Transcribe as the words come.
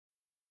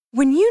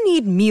When you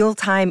need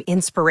mealtime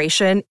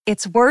inspiration,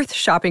 it's worth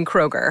shopping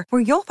Kroger,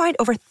 where you'll find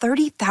over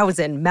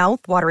 30,000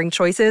 mouth-watering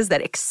choices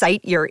that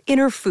excite your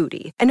inner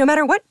foodie. And no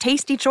matter what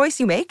tasty choice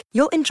you make,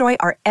 you'll enjoy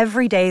our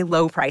everyday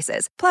low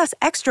prices, plus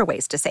extra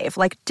ways to save,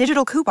 like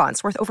digital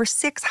coupons worth over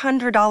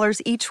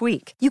 $600 each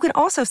week. You can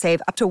also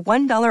save up to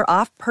 $1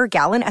 off per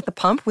gallon at the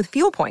pump with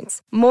fuel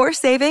points. More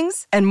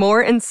savings and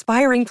more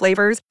inspiring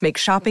flavors make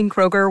shopping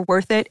Kroger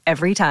worth it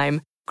every time.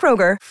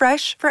 Kroger,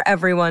 fresh for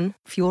everyone.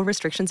 Fuel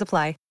restrictions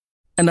apply.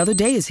 Another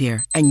day is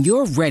here, and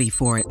you're ready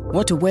for it.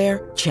 What to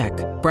wear? Check.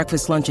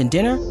 Breakfast, lunch, and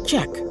dinner?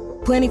 Check.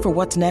 Planning for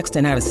what's next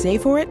and how to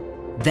save for it?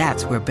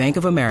 That's where Bank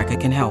of America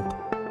can help.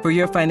 For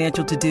your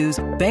financial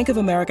to-dos, Bank of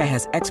America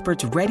has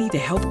experts ready to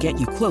help get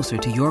you closer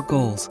to your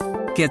goals.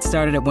 Get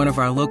started at one of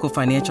our local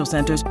financial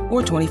centers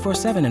or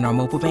 24/7 in our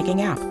mobile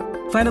banking app.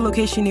 Find a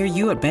location near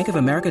you at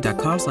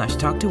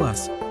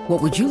bankofamerica.com/talktous.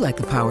 What would you like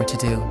the power to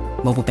do?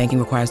 Mobile banking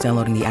requires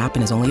downloading the app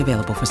and is only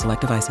available for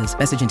select devices.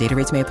 Message and data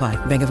rates may apply.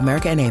 Bank of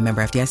America N.A.,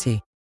 member FDIC.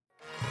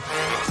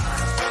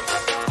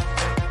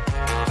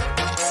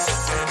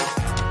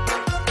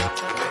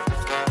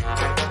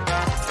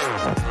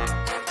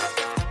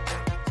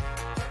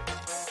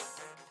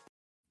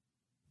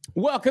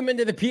 Welcome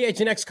into the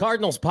PHNX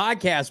Cardinals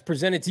podcast,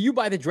 presented to you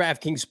by the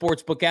DraftKings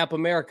Sportsbook app,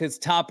 America's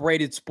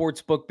top-rated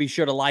sportsbook. Be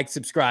sure to like,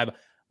 subscribe,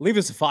 leave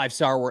us a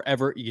 5-star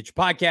wherever you get your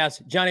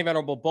podcast. Johnny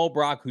Venerable Bo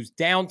Brock, who's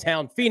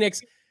downtown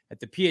Phoenix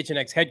at the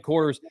PHNX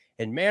headquarters.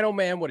 And man, oh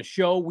man, what a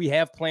show we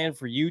have planned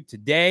for you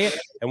today.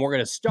 And we're going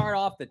to start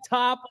off the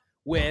top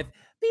with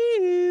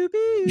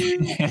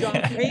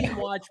John Payton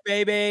watch,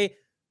 baby.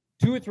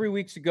 2 or 3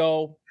 weeks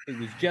ago, it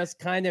was just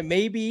kind of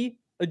maybe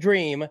a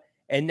dream.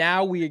 And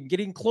now we are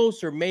getting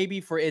closer,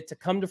 maybe, for it to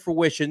come to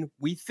fruition,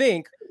 we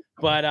think.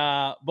 But,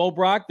 Bo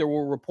Brock, there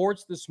were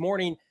reports this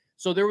morning.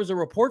 So there was a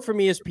report from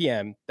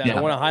ESPN that I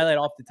want to highlight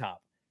off the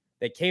top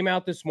that came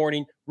out this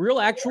morning. Real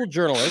actual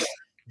journalists,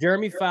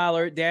 Jeremy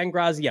Fowler, Dan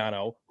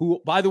Graziano,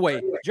 who, by the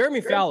way, Jeremy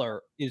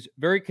Fowler is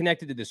very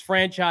connected to this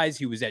franchise.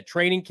 He was at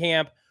training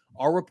camp,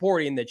 are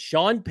reporting that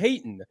Sean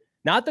Payton,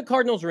 not the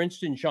Cardinals are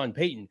interested in Sean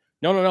Payton.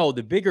 No.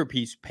 The bigger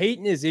piece,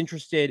 Payton is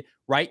interested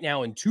right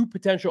now in 2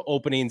 potential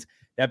openings,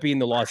 that being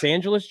the Los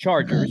Angeles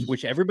Chargers,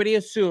 which everybody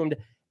assumed,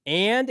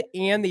 and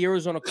the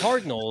Arizona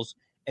Cardinals.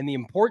 And the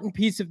important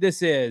piece of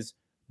this is,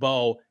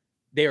 Bo,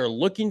 they are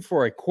looking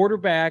for a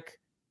quarterback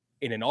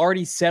in an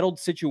already settled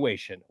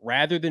situation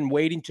rather than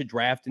waiting to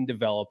draft and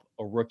develop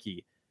a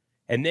rookie.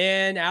 And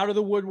then out of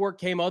the woodwork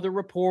came other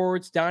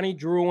reports, Donnie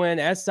Druin,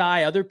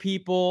 SI, other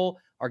people,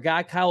 our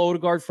guy Kyle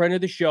Odegaard, friend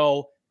of the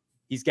show,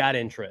 he's got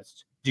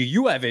interest. Do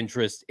you have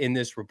interest in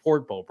this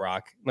report, Bo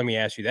Brock? Let me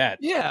ask you that.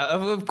 Yeah,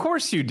 of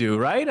course you do,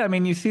 right? I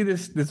mean, you see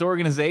this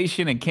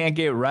organization and can't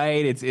get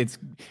right. It's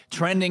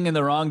trending in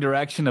the wrong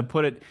direction, to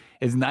put it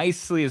as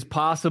nicely as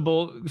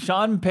possible.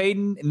 Sean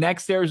Payton,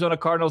 next Arizona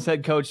Cardinals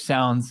head coach,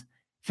 sounds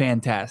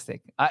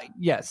fantastic.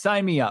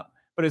 Sign me up.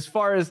 But as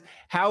far as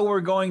how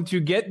we're going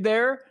to get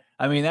there,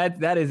 I mean,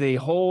 that is a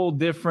whole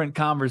different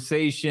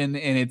conversation,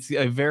 and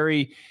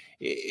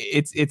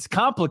it's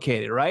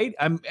complicated, right?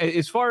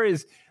 As far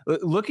as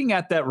looking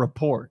at that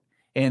report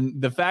and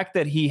the fact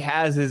that he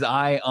has his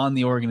eye on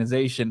the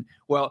organization,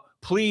 well,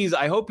 please,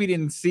 I hope he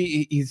didn't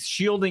see he's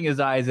shielding his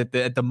eyes at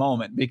the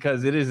moment,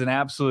 because it is an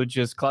absolute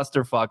just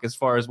clusterfuck as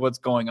far as what's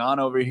going on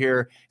over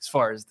here, as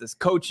far as this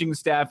coaching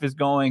staff is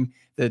going.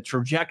 The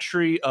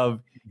trajectory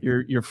of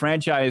your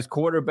franchise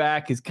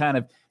quarterback is kind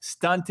of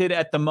stunted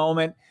at the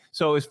moment.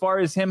 So as far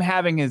as him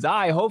having his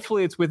eye,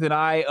 hopefully it's with an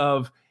eye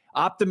of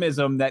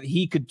optimism that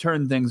he could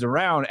turn things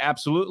around,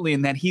 absolutely,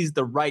 and that he's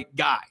the right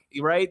guy,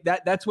 right?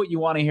 That's what you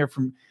want to hear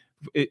from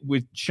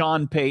with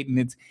Sean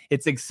Payton.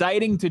 It's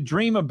exciting to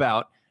dream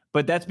about,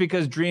 but that's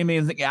because dreaming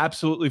is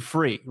absolutely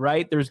free,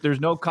 right? There's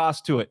no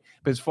cost to it.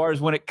 But as far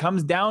as when it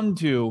comes down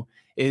to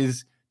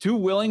is 2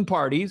 willing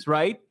parties,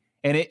 right?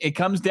 And it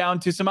comes down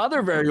to some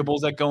other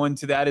variables that go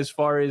into that, as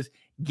far as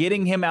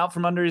getting him out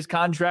from under his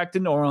contract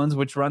in New Orleans,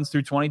 which runs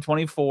through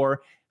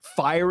 2024,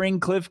 firing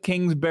Kliff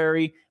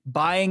Kingsbury,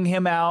 buying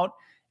him out,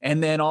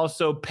 and then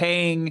also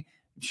paying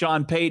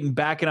Sean Payton,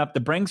 backing up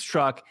the Brinks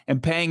truck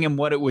and paying him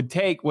what it would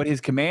take, what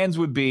his commands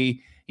would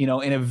be, in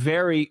a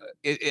very,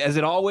 as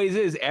it always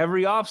is,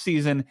 every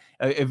offseason,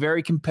 a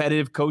very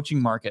competitive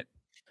coaching market.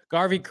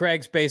 Garvey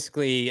Craig's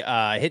basically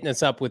hitting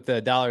us up with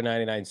the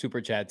 $1.99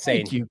 super chat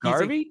saying, "Thank you,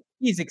 Garvey."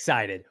 He's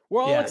excited.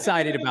 We're all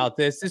excited about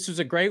this. This was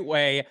a great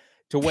way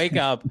to wake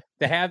up,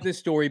 to have this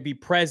story be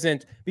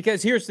present,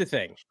 because here's the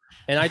thing.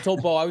 And I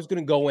told Bo I was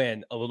going to go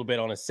in a little bit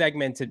on a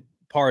segmented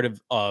part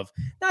of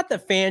not the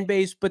fan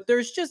base, but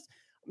there's just,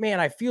 man,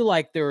 I feel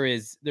like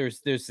there's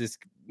this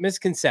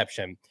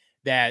misconception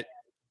that,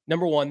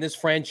 number one, this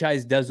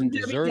franchise doesn't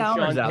deserve Sean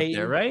Payton. Out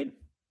there, right?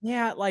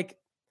 Yeah, like,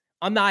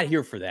 I'm not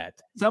here for that.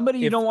 Somebody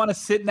you don't want to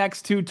sit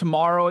next to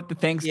tomorrow at the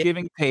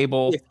Thanksgiving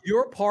table. If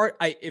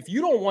if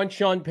you don't want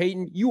Sean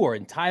Payton, you are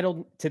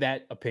entitled to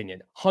that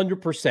opinion.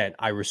 100%.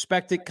 I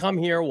respect it. Come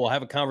here. We'll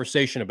have a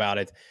conversation about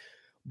it.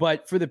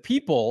 But for the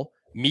people,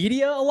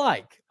 media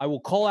alike, I will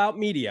call out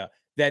media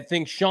that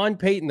think Sean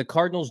Payton, the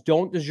Cardinals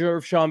don't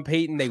deserve Sean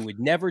Payton. They would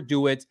never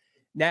do it.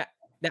 Now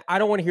I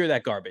don't want to hear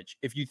that garbage.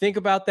 If you think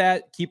about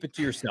that, keep it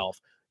to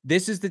yourself.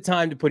 This is the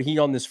time to put heat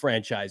on this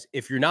franchise.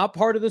 If you're not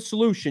part of the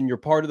solution, you're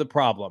part of the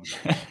problem.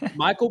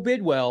 Michael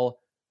Bidwell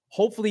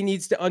hopefully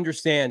needs to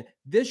understand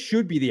this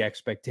should be the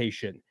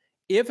expectation.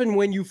 If and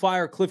when you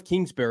fire Kliff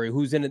Kingsbury,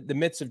 who's in the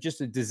midst of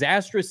just a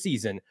disastrous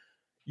season,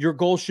 your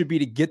goal should be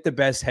to get the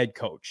best head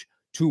coach,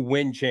 to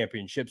win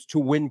championships, to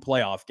win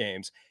playoff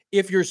games.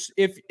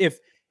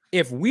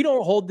 If we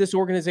don't hold this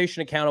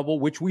organization accountable,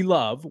 which we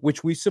love,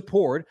 which we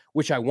support,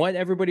 which I want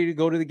everybody to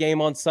go to the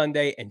game on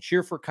Sunday and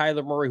cheer for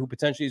Kyler Murray, who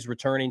potentially is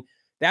returning,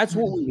 that's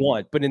what we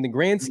want. But in the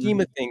grand scheme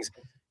of things,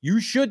 you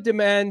should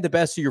demand the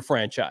best of your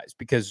franchise,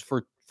 because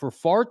for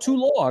far too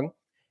long,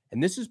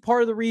 and this is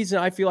part of the reason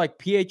I feel like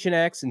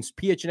PHNX and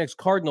PHNX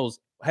Cardinals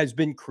has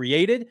been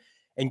created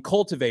and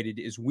cultivated,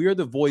 is we're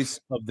the voice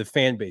of the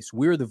fan base.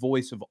 We're the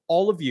voice of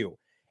all of you.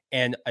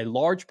 And a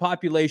large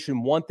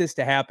population want this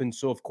to happen.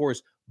 So, of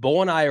course,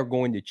 Bo and I are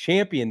going to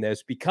champion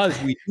this because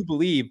we do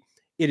believe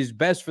it is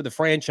best for the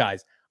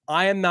franchise.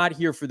 I am not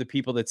here for the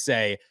people that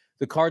say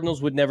the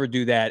Cardinals would never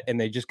do that and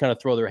they just kind of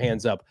throw their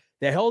hands up.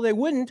 The hell they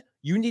wouldn't.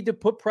 You need to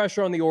put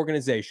pressure on the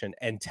organization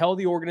and tell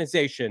the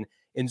organization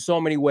in so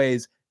many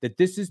ways that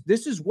this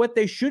is what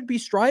they should be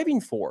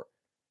striving for.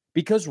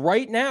 Because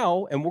right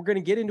now, and we're going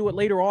to get into it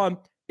later on,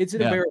 it's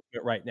an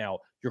embarrassment right now.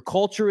 Your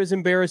culture is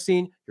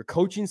embarrassing. Your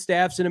coaching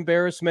staff's an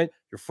embarrassment.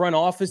 Your front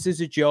office is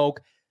a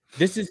joke.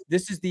 This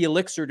is the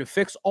elixir to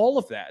fix all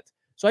of that.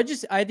 So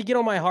I had to get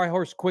on my high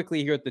horse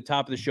quickly here at the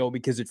top of the show,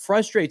 because it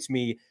frustrates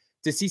me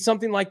to see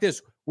something like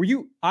this where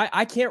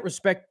I can't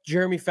respect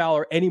Jeremy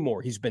Fowler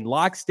anymore. He's been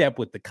lockstep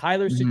with the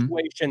Kyler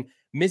situation,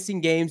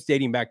 missing games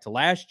dating back to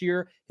last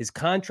year, his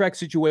contract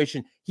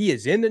situation. He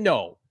is in the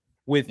know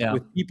with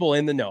people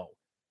in the know.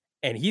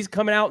 And he's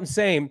coming out and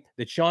saying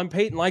that Sean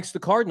Payton likes the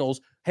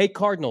Cardinals. Hey,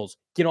 Cardinals,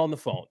 get on the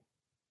phone.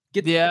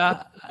 Get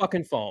the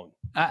fucking phone.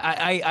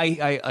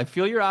 I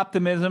feel your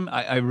optimism.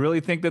 I really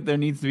think that there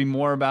needs to be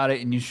more about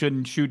it, and you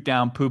shouldn't shoot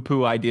down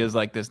poo-poo ideas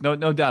like this. No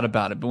doubt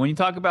about it. But when you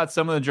talk about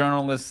some of the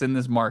journalists in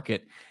this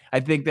market,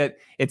 I think that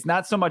it's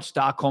not so much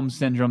Stockholm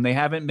syndrome. They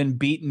haven't been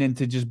beaten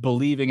into just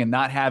believing and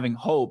not having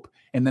hope,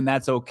 and then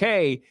that's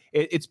okay.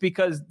 It's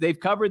because they've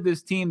covered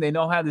this team. They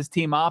know how this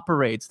team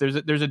operates. There's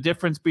a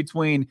difference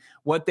between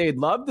what they'd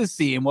love to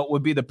see and what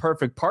would be the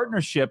perfect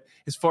partnership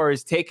as far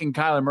as taking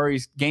Kyler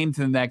Murray's game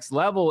to the next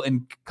level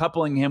and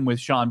coupling him with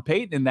Sean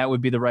Payton, and that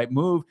would be the right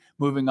move,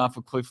 moving off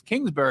of Kliff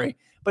Kingsbury.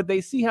 But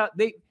they see how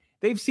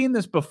they've seen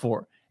this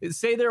before.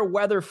 Say they're a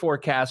weather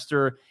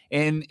forecaster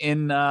in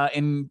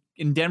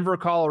Denver,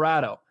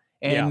 Colorado,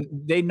 and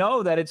they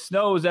know that it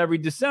snows every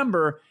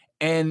December,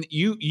 and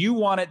you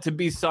want it to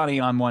be sunny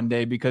on one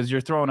day because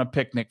you're throwing a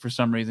picnic for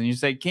some reason. You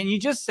say, can you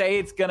just say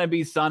it's going to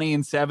be sunny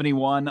and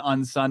 71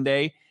 on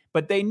Sunday?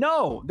 But they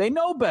know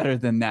better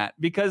than that,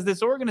 because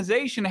this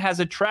organization has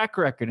a track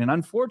record, and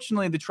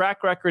unfortunately the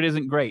track record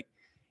isn't great.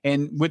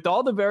 And with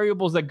all the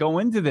variables that go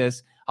into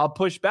this, I'll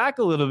push back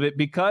a little bit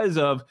because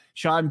of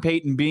Sean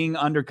Payton being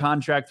under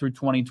contract through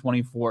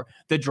 2024,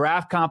 the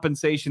draft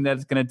compensation that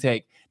it's going to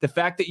take, the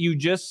fact that you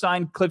just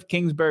signed Kliff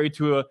Kingsbury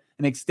to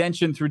an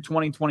extension through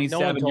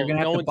 2027. You're going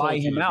to have to buy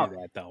him out.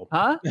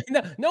 Huh?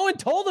 No one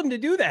told him to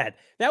do that.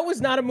 That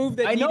was not a move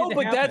that I know,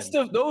 but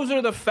those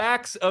are the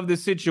facts of the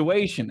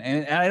situation.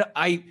 And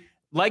I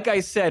like I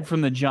said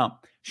from the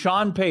jump,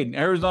 Sean Payton,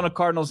 Arizona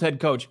Cardinals head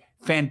coach,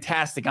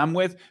 fantastic. I'm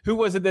with, who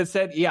was it that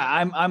said,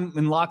 I'm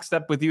in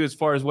lockstep with you as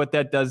far as what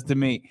that does to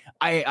me.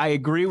 I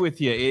agree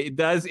with you. It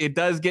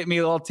does get me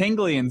a little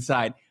tingly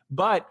inside.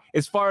 But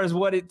as far as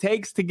what it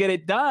takes to get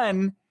it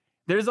done,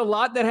 there's a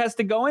lot that has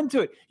to go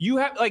into it. You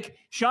have, like,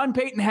 Sean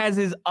Payton has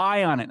his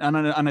eye on it.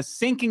 On a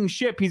sinking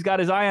ship, he's got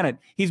his eye on it.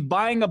 He's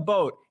buying a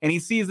boat, and he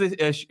sees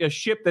a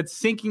ship that's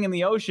sinking in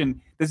the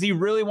ocean. Does he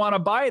really want to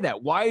buy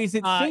that? Why is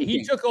it sinking?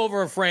 He took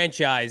over a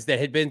franchise that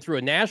had been through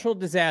a national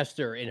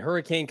disaster in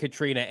Hurricane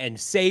Katrina and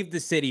saved the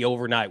city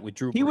overnight with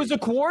Drew Brees. He was a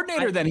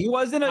coordinator then. He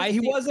wasn't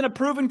a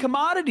proven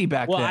commodity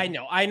back then.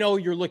 Well, I know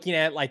you're looking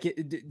at, like,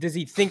 does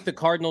he think the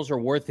Cardinals are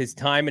worth his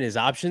time and his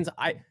options?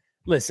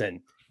 Listen,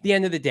 at the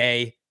end of the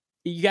day,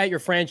 you got your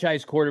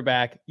franchise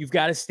quarterback. You've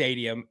got a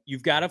stadium.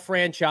 You've got a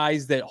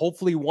franchise that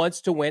hopefully wants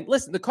to win.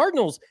 Listen, the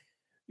Cardinals,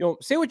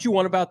 say what you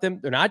want about them.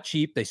 They're not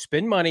cheap. They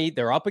spend money.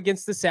 They're up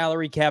against the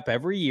salary cap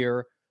every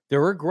year.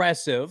 They're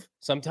aggressive,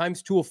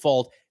 sometimes to a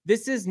fault.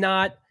 This is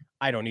not,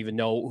 I don't even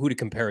know who to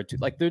compare it to.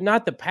 Like, they're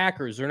not the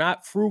Packers. They're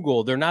not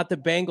frugal. They're not the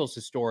Bengals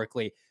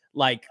historically.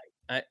 Like,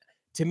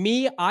 to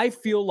me, I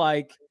feel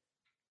like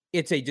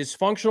it's a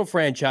dysfunctional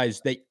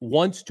franchise that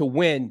wants to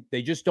win.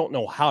 They just don't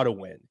know how to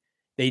win.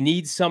 They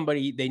need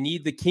somebody, they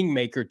need the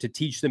kingmaker to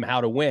teach them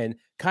how to win,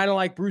 kind of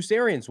like Bruce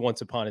Arians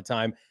once upon a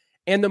time.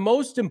 And the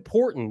most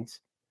important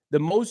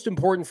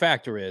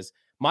factor is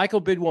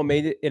Michael Bidwell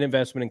made an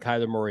investment in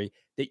Kyler Murray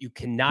that you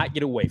cannot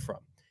get away from.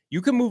 You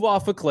can move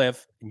off of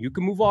Kliff and you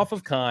can move off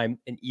of Keim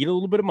and eat a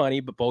little bit of money,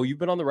 but Bo, you've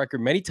been on the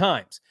record many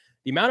times.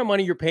 The amount of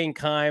money you're paying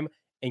Keim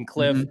and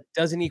Kliff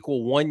doesn't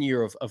equal 1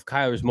 year of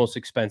Kyler's most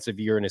expensive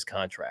year in his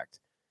contract.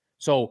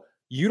 So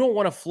you don't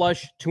want to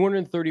flush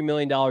 $230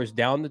 million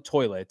down the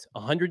toilet,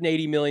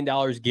 $180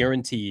 million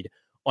guaranteed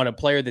on a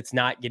player that's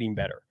not getting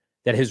better,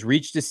 that has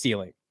reached a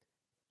ceiling.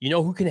 You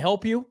know who can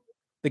help you?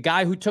 The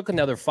guy who took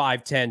another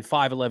 5'10",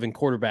 5'11"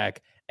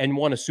 quarterback and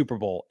won a Super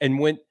Bowl and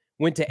went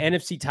to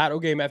NFC title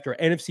game after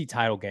NFC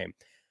title game.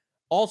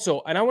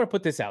 Also, and I want to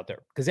put this out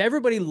there because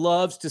everybody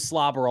loves to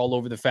slobber all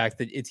over the fact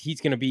that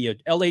he's going to be a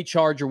LA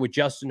Charger with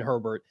Justin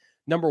Herbert.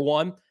 Number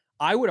one,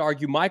 I would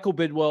argue Michael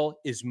Bidwell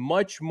is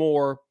much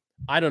more,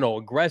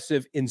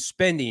 aggressive in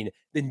spending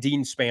than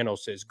Dean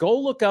Spanos is. Go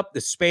look up the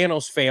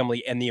Spanos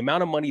family and the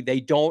amount of money they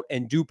don't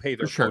and do pay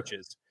their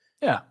coaches.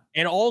 Yeah.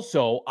 And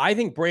also, I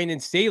think Brandon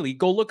Staley,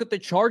 go look at the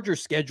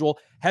Chargers schedule,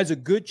 has a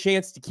good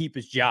chance to keep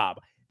his job.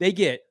 They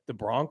get the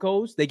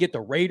Broncos, they get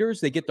the Raiders,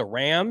 they get the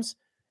Rams.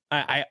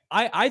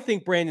 I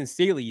think Brandon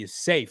Staley is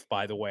safe,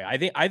 by the way.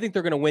 I think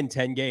they're going to win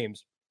 10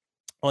 games.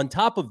 On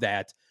top of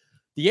that,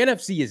 the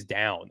NFC is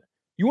down.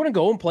 You want to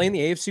go and play in the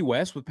AFC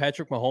West with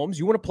Patrick Mahomes?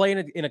 You want to play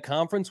in a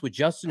conference with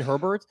Justin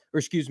Herbert,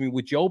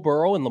 with Joe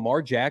Burrow and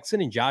Lamar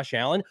Jackson and Josh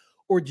Allen?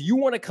 Or do you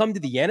want to come to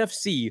the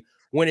NFC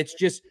when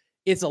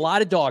it's a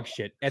lot of dog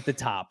shit at the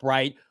top,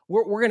 right?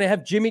 We're going to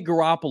have Jimmy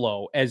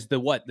Garoppolo as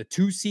the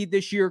 2 seed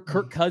this year,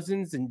 Kirk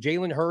Cousins and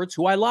Jalen Hurts,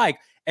 who I like,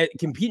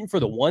 competing for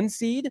the 1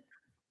 seed.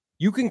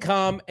 You can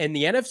come, and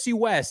the NFC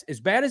West, as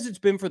bad as it's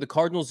been for the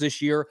Cardinals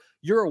this year,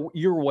 you're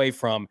away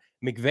from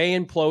McVay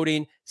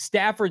imploding.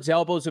 Stafford's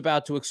elbow's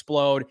about to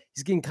explode.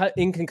 He's getting cut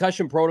in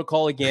concussion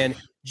protocol again.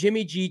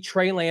 Jimmy G,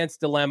 Trey Lance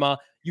dilemma.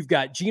 You've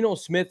got Geno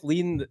Smith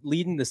leading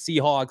the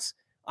Seahawks.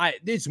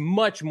 It's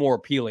much more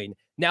appealing.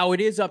 Now, it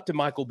is up to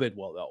Michael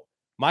Bidwell, though.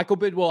 Michael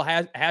Bidwell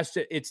has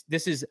to.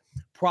 This is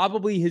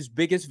probably his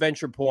biggest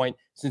venture point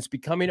since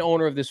becoming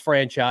owner of this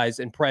franchise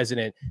and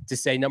president to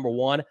say, number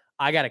one,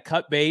 I got to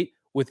cut bait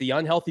with the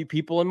unhealthy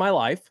people in my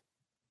life,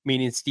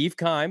 meaning Steve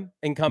Keim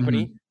and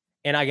company,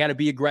 and I got to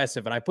be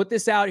aggressive. And I put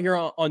this out here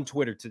on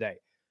Twitter today.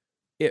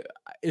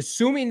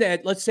 Assuming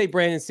that, let's say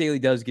Brandon Staley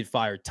does get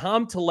fired,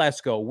 Tom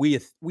Telesco,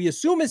 we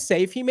assume is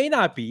safe. He may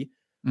not be,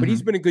 but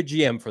he's been a good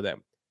GM for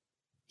them.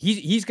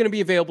 He's going to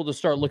be available to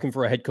start looking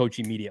for a head coach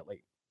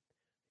immediately.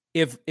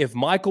 If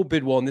Michael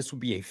Bidwell, and this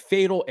would be a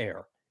fatal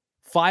error,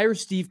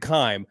 fires Steve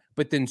Keim,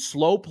 but then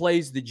slow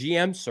plays the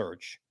GM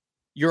search,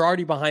 you're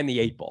already behind the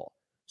 8 ball.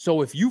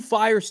 So if you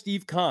fire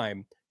Steve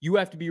Keim, you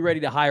have to be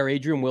ready to hire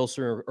Adrian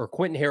Wilson or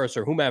Quentin Harris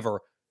or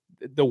whomever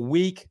the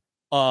week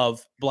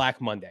of Black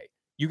Monday.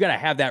 You got to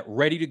have that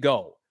ready to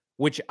go,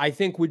 which I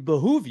think would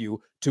behoove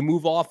you to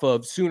move off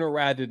of sooner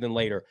rather than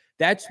later.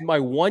 That's my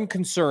one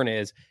concern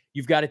is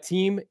you've got a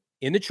team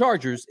in the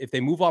Chargers, if they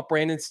move off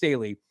Brandon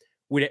Staley,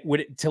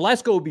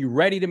 Telesco would be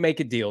ready to make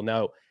a deal.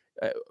 Now,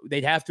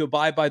 they'd have to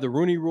abide by the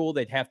Rooney Rule.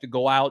 They'd have to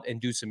go out and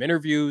do some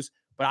interviews.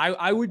 But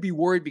I would be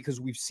worried because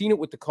we've seen it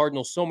with the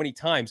Cardinals so many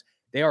times.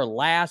 They are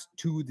last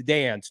to the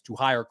dance to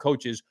hire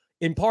coaches,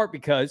 in part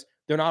because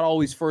they're not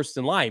always first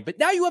in line. But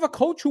now you have a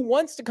coach who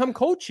wants to come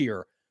coach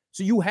here.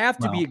 So you have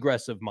to be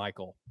aggressive,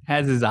 Michael.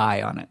 Has his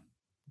eye on it.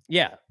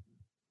 Yeah.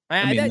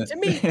 To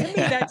me,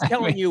 that's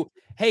telling you,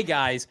 hey,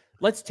 guys,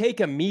 let's take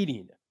a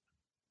meeting.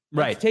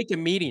 Let's take a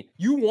meeting.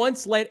 You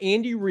once let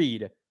Andy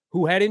Reid,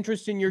 who had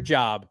interest in your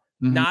job,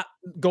 not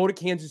go to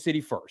Kansas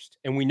City first.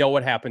 And we know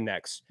what happened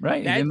next.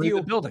 Right. That deal,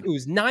 it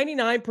was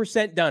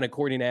 99% done,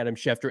 according to Adam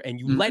Schefter. And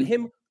you let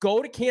him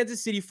go to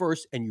Kansas City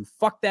first, and you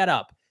fucked that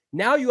up.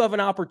 Now you have an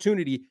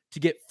opportunity to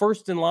get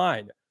first in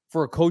line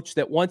for a coach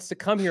that wants to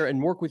come here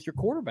and work with your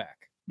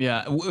quarterback.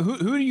 Yeah. Who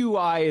do you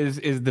eye is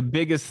the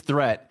biggest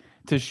threat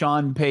to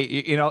Sean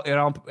Payton? And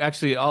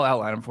I'll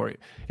outline them for you.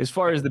 As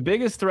far as the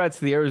biggest threats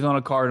to the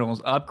Arizona Cardinals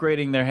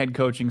upgrading their head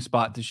coaching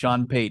spot to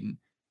Sean Payton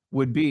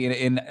would be,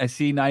 and I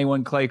see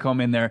 91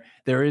 Claycomb in there.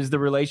 There is the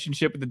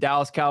relationship with the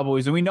Dallas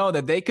Cowboys, and we know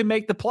that they could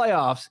make the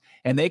playoffs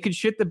and they could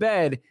shit the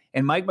bed,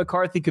 and Mike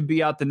McCarthy could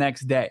be out the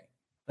next day.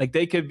 Like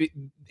they could be,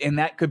 and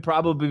that could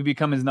probably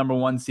become his number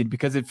 1 seed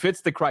because it fits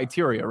the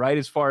criteria, right?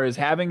 As far as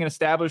having an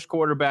established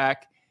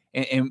quarterback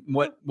and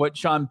what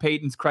Sean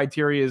Payton's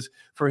criteria is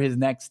for his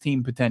next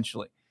team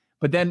potentially.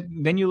 But then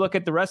you look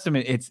at the rest of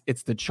it.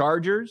 It's the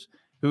Chargers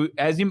who,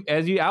 as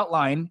you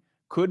outlined,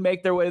 could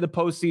make their way to the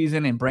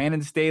postseason, and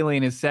Brandon Staley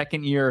in his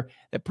second year,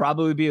 that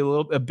probably would be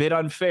a bit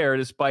unfair,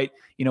 despite,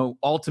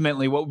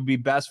 ultimately what would be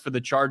best for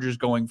the Chargers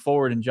going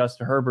forward and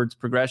Justin Herbert's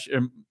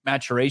progression,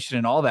 maturation,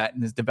 and all that,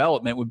 and his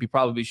development would be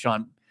probably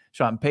Sean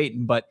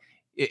Payton, but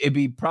it'd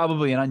be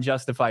probably an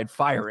unjustified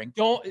firing.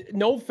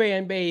 No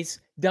fan base,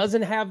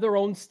 doesn't have their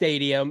own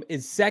stadium,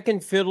 is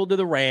second fiddle to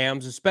the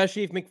Rams,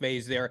 especially if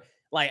McVay's there.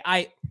 Like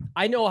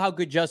I know how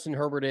good Justin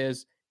Herbert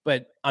is,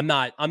 but I'm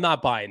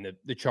not buying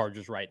the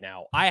Chargers right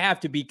now. I have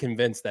to be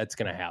convinced that's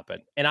going to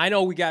happen. And I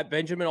know we got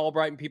Benjamin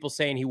Albright and people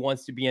saying he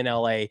wants to be in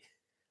LA.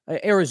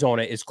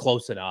 Arizona is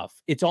close enough.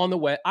 It's on the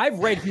way. I've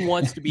read he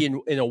wants to be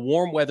in a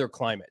warm weather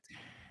climate.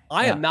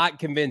 I am not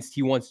convinced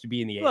he wants to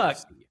be in the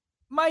AFC.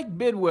 Mike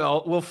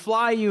Bidwell will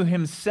fly you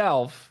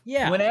himself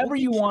whenever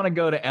you want to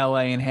go to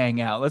LA and hang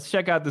out. Let's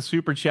check out the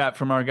super chat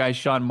from our guy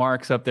Sean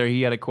Marks up there.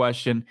 He had a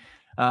question.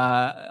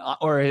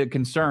 or a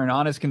concern,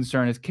 honest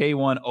concern, is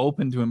K1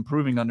 open to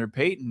improving under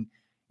Payton?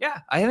 Yeah,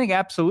 I think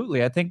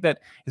absolutely. I think that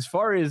as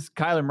far as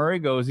Kyler Murray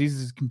goes,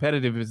 he's as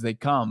competitive as they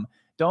come.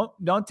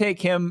 Don't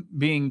take him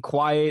being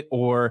quiet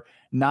or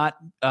not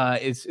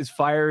as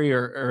fiery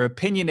or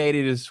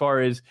opinionated as far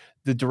as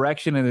the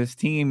direction of this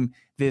team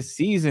this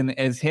season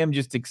as him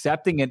just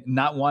accepting it,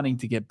 not wanting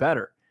to get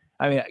better.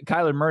 I mean,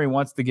 Kyler Murray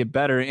wants to get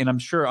better, and I'm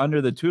sure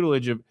under the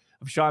tutelage of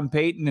Sean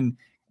Payton and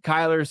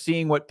Kyler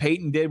seeing what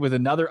Payton did with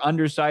another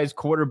undersized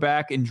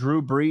quarterback and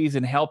Drew Brees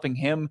and helping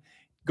him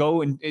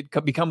go and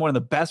become one of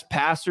the best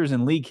passers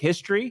in league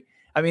history.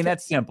 I mean,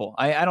 that's simple.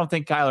 I don't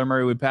think Kyler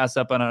Murray would pass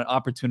up on an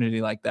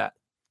opportunity like that.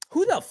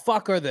 Who the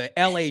fuck are the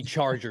LA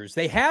Chargers?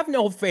 They have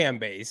no fan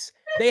base.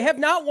 They have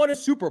not won a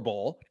Super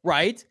Bowl,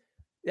 right?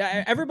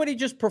 Everybody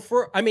just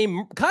I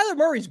mean, Kyler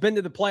Murray's been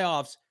to the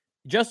playoffs.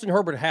 Justin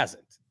Herbert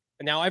hasn't.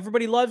 And now I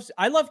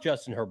love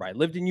Justin Herbert. I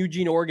lived in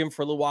Eugene, Oregon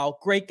for a little while.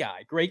 Great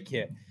guy, great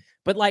kid.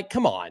 But like,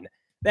 come on,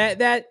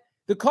 that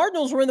the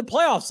Cardinals were in the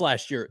playoffs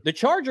last year. The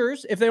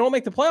Chargers, if they don't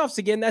make the playoffs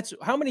again, that's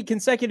how many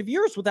consecutive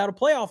years without a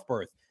playoff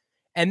berth.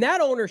 And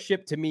that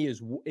ownership to me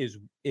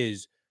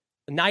is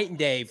night and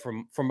day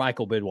from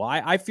Michael Bidwell.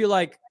 I feel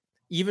like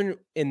even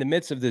in the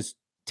midst of this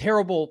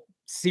terrible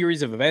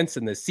series of events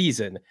in this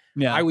season,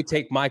 I would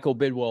take Michael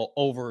Bidwell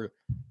over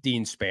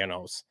Dean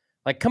Spanos.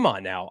 Like, come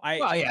on now.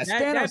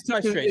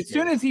 Spanos, as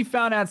soon as he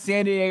found out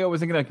San Diego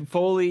wasn't going to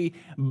fully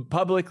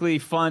publicly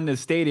fund the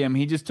stadium,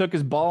 he just took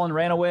his ball and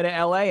ran away to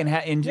LA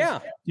and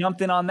just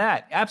jumped in on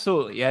that.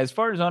 Absolutely. Yeah. As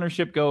far as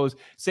ownership goes,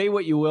 say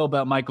what you will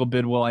about Michael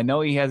Bidwell. I know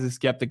he has his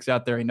skeptics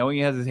out there. I know he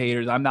has his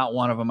haters. I'm not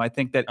one of them. I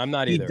think that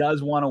he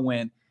does want to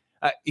win.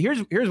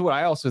 Here's what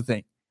I also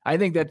think. I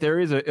think that there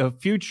is a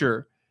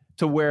future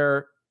to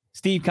where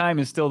Steve Keim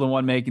is still the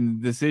one making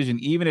the decision,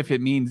 even if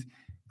it means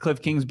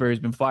Kliff Kingsbury has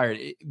been fired,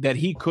 that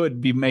he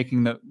could be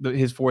making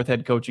his fourth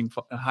head coaching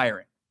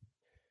hiring.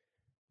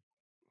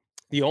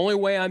 The only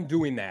way I'm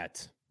doing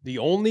that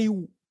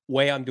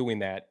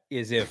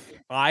is if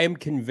I am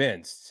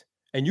convinced,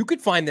 and you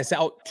could find this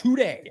out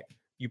today,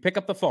 you pick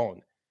up the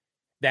phone,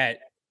 that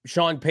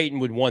Sean Payton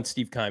would want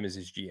Steve Keim as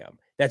his GM.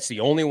 That's the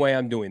only way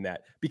I'm doing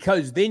that,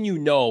 because then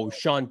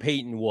Sean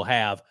Payton will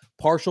have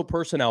partial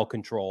personnel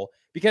control.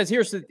 Because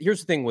here's the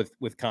thing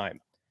with Keim.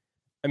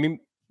 I mean,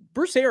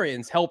 Bruce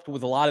Arians helped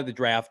with a lot of the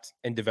draft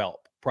and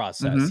develop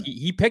process. Mm-hmm.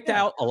 He picked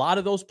out a lot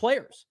of those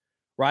players,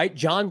 right?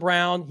 John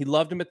Brown, he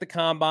loved him at the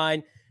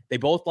combine. They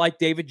both like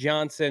David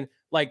Johnson.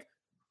 Like,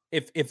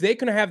 if they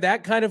can have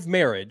that kind of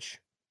marriage,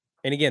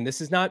 and again, this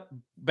is not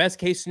best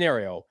case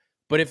scenario,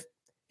 but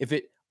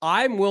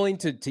I'm willing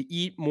to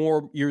eat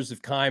more years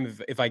of Keim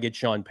if I get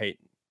Sean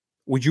Payton.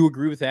 Would you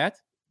agree with that?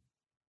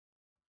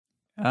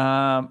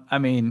 I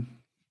mean,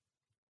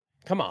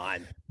 come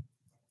on.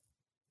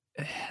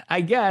 I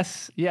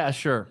guess, yeah,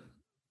 sure.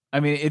 I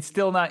mean, it's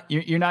still not.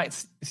 You're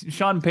not.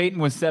 Sean Payton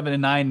was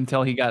 7-9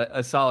 until he got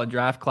a solid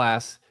draft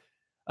class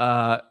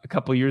a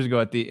couple of years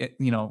ago at the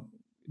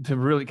to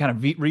really kind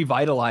of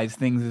revitalize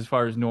things as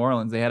far as New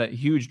Orleans. They had a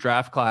huge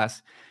draft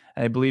class.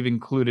 I believe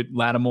included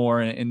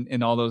Lattimore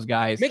and all those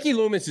guys. Mickey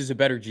Loomis is a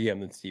better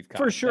GM than Steve Keim.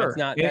 For sure.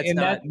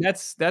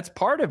 That's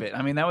part of it.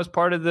 I mean, that was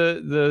part of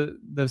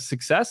the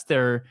success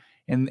there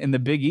in the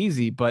Big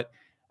Easy. But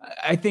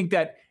I think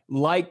that,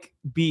 like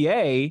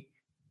BA,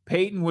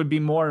 Payton would be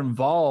more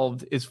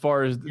involved as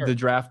far as the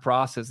draft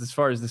process, as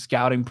far as the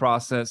scouting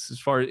process, as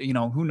far as,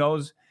 who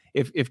knows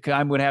if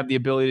Keim would have the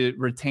ability to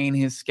retain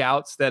his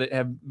scouts that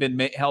have been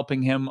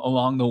helping him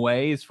along the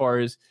way as far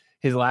as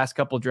his last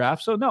couple of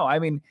drafts. So no, I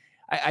mean,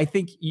 I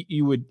think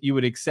you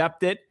would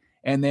accept it.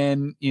 And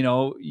then,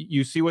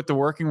 you see what the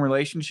working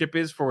relationship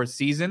is for a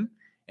season.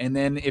 And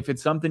then if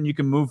it's something you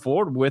can move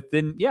forward with,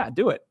 then yeah,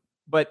 do it.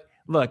 But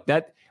look,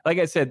 that, like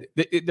I said,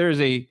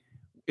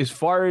 as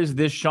far as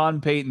this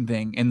Sean Payton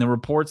thing and the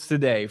reports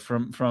today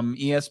from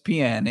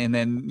ESPN and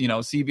then,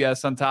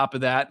 CBS on top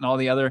of that and all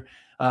the other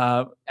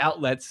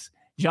outlets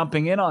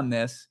jumping in on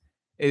this,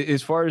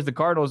 as far as the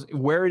Cardinals,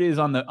 where it is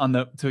on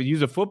the to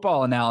use a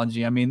football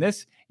analogy, I mean,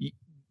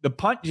 the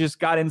punt just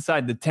got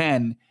inside the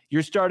 10.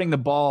 You're starting the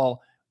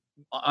ball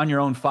on your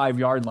own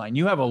 5-yard line.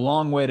 You have a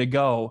long way to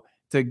go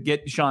to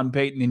get Sean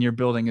Payton in your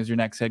building as your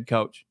next head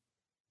coach.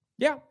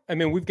 Yeah. I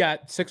mean, we've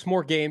got 6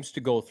 more games to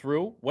go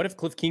through. What if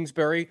Kliff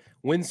Kingsbury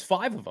wins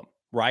 5 of them,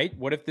 right?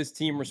 What if this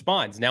team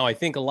responds? Now, I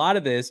think a lot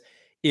of this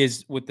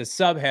is with the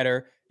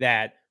subheader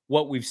that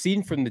what we've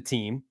seen from the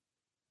team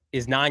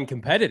is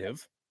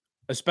non-competitive,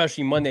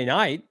 especially Monday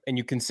night. And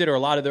you consider a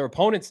lot of their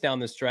opponents down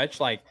the stretch,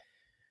 like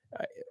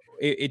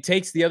it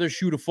takes the other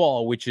shoe to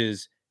fall, which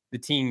is the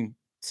team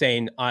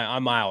saying,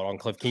 I'm out on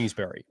Kliff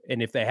Kingsbury.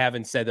 And if they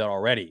haven't said that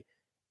already,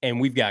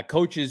 and we've got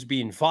coaches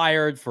being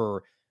fired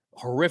for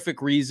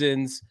horrific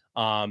reasons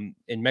in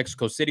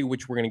Mexico City,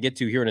 which we're going to get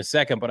to here in a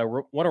second. But I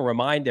want to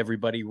remind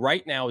everybody,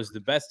 right now is the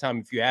best time,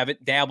 if you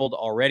haven't dabbled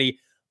already,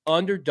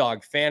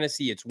 Underdog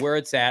Fantasy. It's where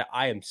it's at.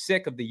 I am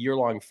sick of the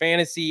year-long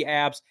fantasy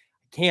apps.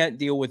 I can't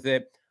deal with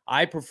it.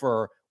 I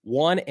prefer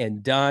one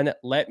and done.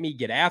 Let me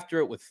get after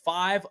it with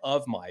 5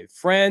 of my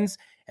friends.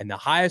 and the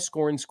highest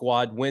scoring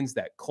squad wins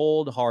that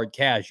cold, hard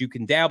cash. You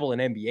can dabble in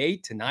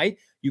NBA tonight.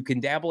 You can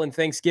dabble in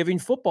Thanksgiving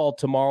football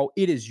tomorrow.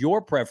 It is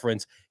your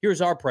preference.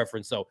 Here's our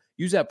preference, though.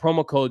 Use that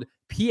promo code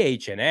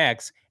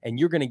PHNX, and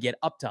you're going to get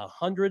up to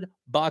 $100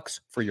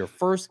 for your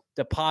first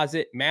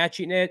deposit,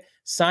 matching it.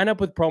 Sign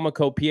up with promo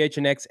code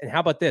PHNX, and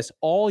how about this?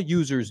 All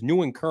users,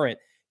 new and current,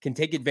 can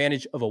take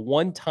advantage of a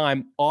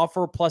one-time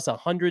offer plus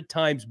 100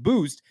 times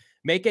boost.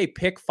 Make a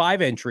pick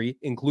 5 entry,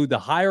 include the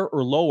higher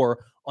or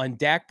lower on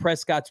Dak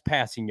Prescott's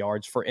passing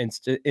yards, for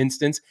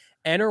instance.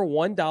 Enter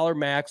 $1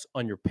 max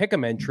on your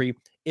pick'em entry.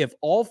 If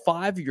all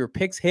 5 of your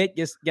picks hit,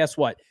 guess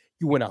what?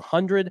 You win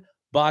 $100.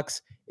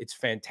 It's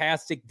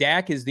fantastic.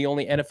 Dak is the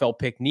only NFL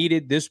pick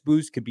needed. This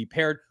boost could be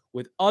paired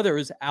with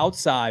others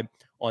outside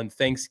on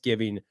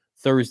Thanksgiving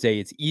Thursday.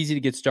 It's easy to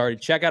get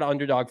started. Check out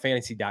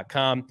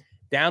UnderdogFantasy.com.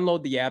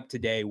 Download the app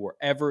today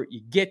wherever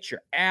you get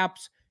your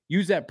apps.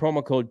 Use that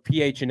promo code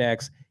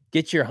PHNX.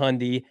 Get your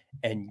Hyundai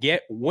and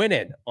get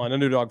winning on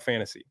Underdog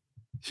Fantasy.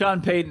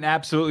 Sean Payton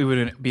absolutely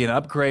would be an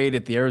upgrade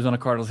at the Arizona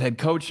Cardinals head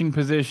coaching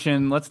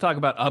position. Let's talk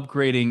about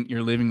upgrading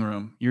your living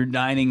room, your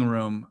dining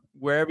room,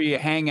 wherever you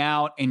hang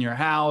out in your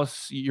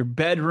house, your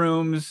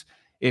bedrooms.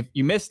 If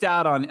you missed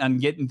out on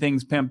getting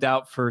things pimped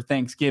out for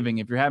Thanksgiving,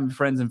 if you're having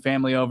friends and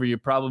family over, you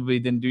probably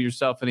didn't do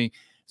yourself any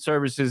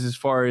services as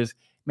far as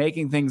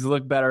making things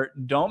look better.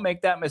 Don't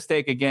make that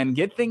mistake again.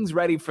 Get things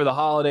ready for the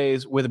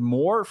holidays with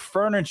More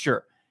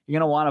Furniture. You're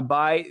going to want to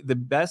buy the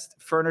best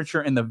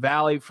furniture in the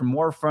Valley from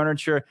More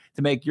Furniture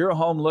to make your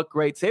home look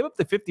great. Save up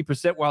to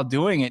 50% while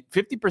doing it.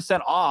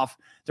 50% off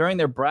during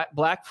their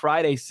Black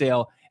Friday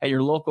sale at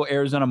your local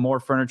Arizona More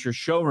Furniture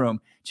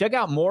showroom. Check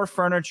out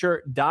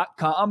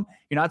morefurniture.com.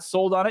 You're not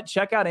sold on it?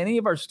 Check out any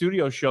of our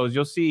studio shows.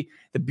 You'll see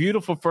the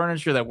beautiful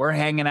furniture that we're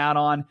hanging out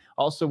on.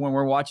 Also, when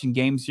we're watching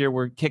games here,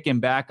 we're kicking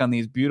back on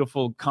these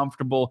beautiful,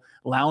 comfortable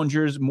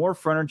loungers. More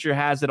Furniture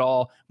has it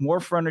all.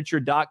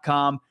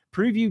 Morefurniture.com.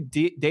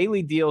 Preview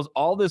daily deals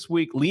all this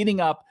week leading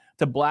up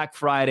to Black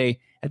Friday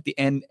at the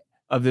end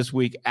of this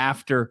week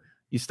after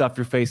you stuff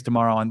your face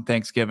tomorrow on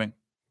Thanksgiving.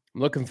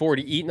 I'm looking forward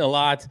to eating a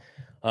lot.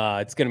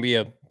 It's going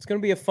to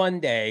be a fun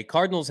day.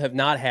 Cardinals have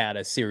not had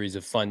a series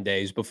of fun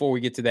days. Before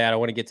we get to that, I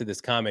want to get to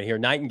this comment here.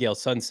 Nightingale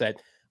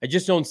Sunset. I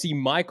just don't see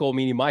Michael,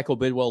 meaning Michael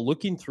Bidwell,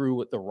 looking through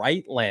with the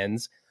right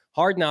lens.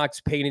 Hard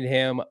Knocks painted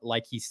him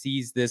like he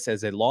sees this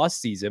as a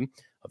lost season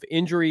of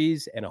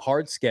injuries and a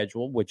hard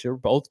schedule, which are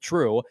both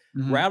true.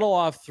 Mm-hmm. Rattle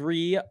off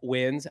 3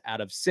 wins out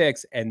of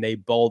 6, and they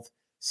both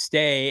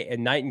stay.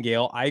 And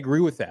Nightingale, I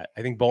agree with that.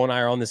 I think Bo and I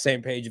are on the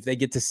same page. If they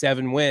get to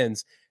 7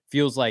 wins,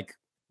 feels like,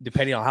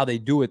 depending on how they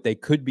do it, they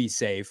could be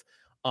safe.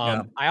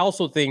 I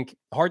also think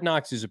Hard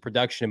Knocks is a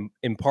production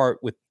in part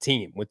with the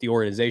team, with the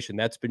organization.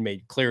 That's been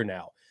made clear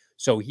now.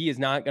 So he is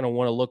not going to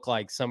want to look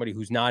like somebody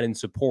who's not in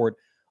support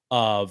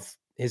of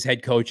his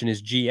head coach and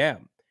his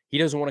GM. He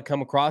doesn't want to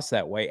come across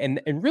that way.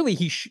 And really,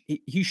 he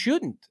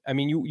shouldn't. I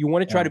mean, you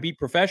want to try to be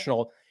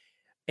professional.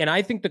 And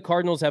I think the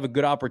Cardinals have a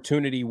good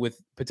opportunity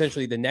with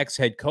potentially the next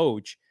head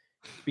coach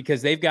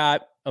because they've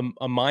got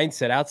a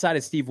mindset outside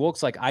of Steve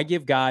Wilkes. Like, I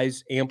give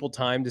guys ample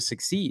time to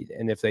succeed.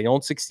 And if they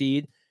don't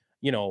succeed,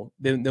 then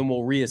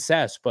we'll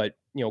reassess. But,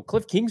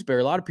 Kliff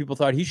Kingsbury, a lot of people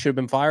thought he should have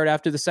been fired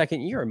after the second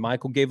year. And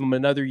Michael gave him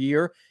another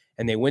year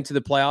and they went to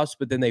the playoffs,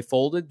 but then they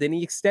folded. Then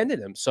he extended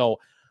him. So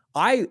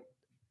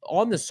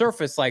on the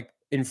surface, like,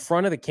 in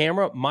front of the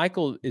camera,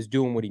 Michael is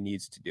doing what he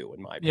needs to do,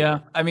 in my opinion. Yeah,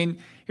 I mean,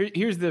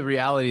 here's the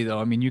reality, though.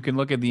 I mean, you can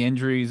look at the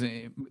injuries.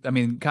 I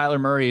mean, Kyler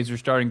Murray, as your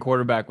starting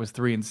quarterback, was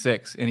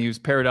 3-6, and he was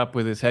paired up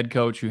with his head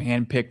coach who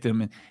handpicked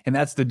him, and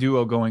that's the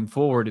duo going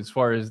forward as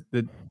far as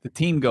the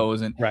team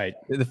goes. And right,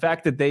 the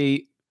fact that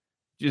they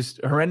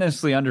just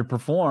horrendously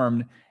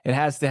underperformed, it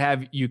has to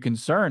have you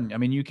concerned. I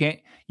mean,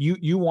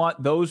 you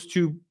want those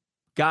 2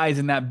 guys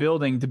in that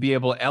building to be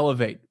able to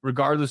elevate,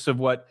 regardless of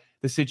what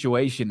the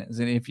situation is.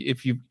 And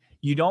if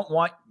you don't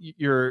want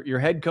your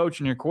head coach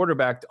and your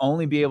quarterback to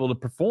only be able to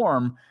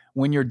perform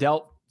when you're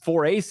dealt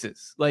 4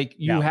 aces. Like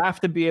you have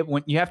to be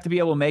able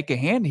to make a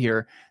hand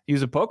here.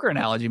 Use a poker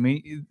analogy. I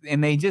mean,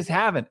 and they just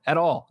haven't at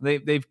all.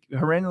 They've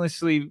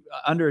horrendously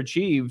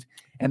underachieved,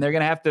 and they're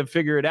going to have to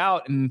figure it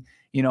out. And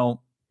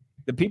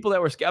the people that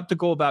were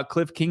skeptical about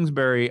Kliff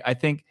Kingsbury, I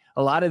think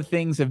a lot of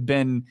things have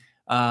been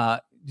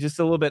just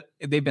a little bit.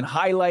 They've been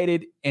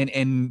highlighted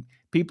and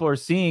people are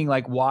seeing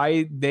like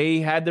why they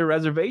had their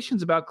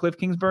reservations about Kliff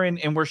Kingsbury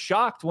and were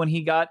shocked when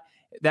he got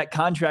that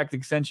contract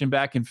extension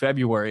back in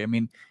February. I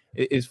mean,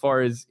 as far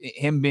as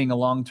him being a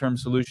long-term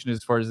solution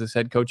as far as this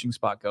head coaching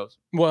spot goes.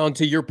 Well, and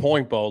to your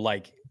point, Bo,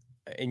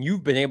 and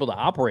you've been able to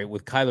operate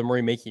with Kyler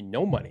Murray making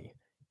no money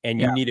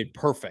and you needed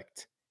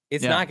perfect.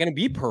 It's not going to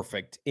be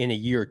perfect in a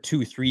year,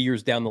 2, 3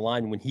 years down the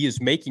line when he is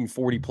making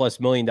 $40+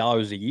 million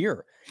a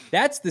year.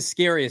 That's the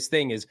scariest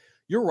thing is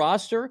your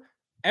roster.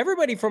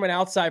 Everybody from an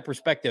outside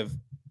perspective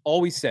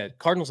always said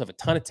Cardinals have a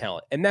ton of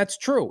talent. And that's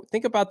true.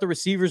 Think about the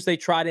receivers they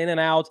tried in and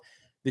out,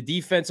 the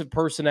defensive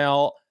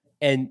personnel,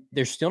 and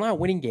they're still not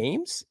winning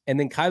games. And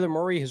then Kyler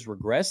Murray has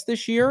regressed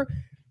this year.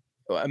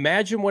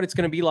 Imagine what it's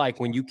going to be like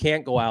when you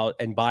can't go out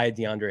and buy a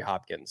DeAndre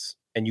Hopkins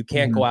and you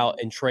can't go out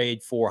and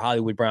trade for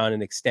Hollywood Brown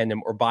and extend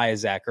him or buy a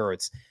Zach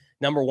Ertz.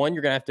 Number one,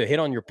 you're going to have to hit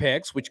on your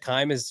picks, which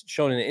Keim has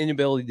shown an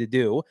inability to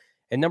do.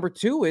 And number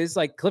two is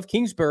like Kliff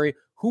Kingsbury,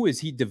 who is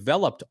he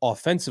developed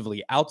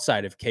offensively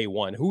outside of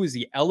K1? Who is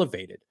he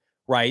elevated,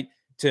 right?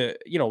 To,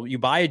 you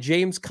buy a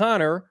James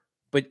Conner,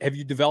 but have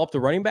you developed a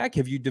running back?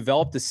 Have you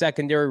developed a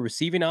secondary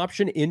receiving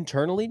option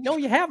internally? No,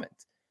 you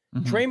haven't.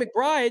 Trey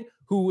McBride,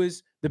 who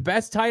was the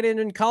best tight end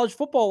in college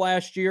football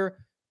last year,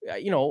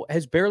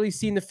 has barely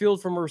seen the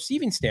field from a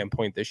receiving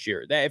standpoint this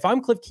year. That if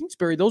I'm Kliff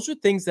Kingsbury, those are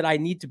things that I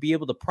need to be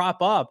able to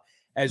prop up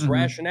as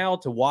rationale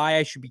to why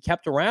I should be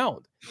kept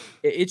around.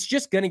 It's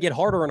just going to get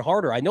harder and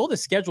harder. I know the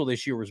schedule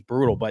this year was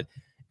brutal, but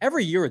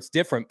every year it's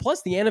different.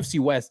 Plus the NFC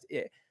West,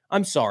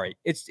 I'm sorry,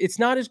 it's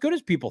not as good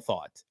as people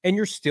thought. And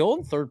you're still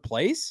in third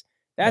place.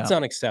 That's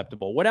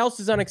unacceptable. What else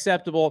is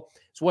unacceptable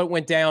is what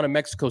went down in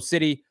Mexico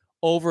City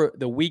over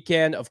the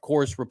weekend. Of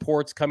course,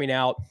 reports coming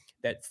out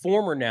that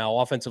former now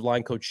offensive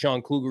line coach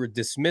Sean Kugler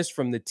dismissed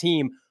from the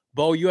team.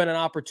 Bo, you had an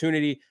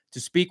opportunity to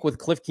speak with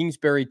Kliff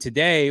Kingsbury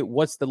today.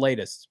 What's the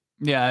latest?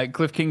 Yeah,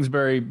 Kliff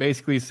Kingsbury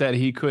basically said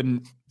he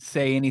couldn't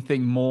say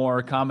anything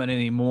more, comment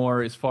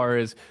anymore as far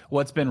as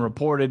what's been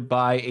reported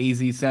by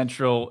AZ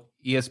Central,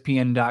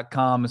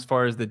 ESPN.com, as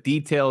far as the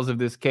details of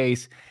this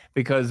case,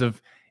 because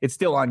of it's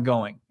still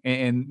ongoing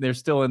and they're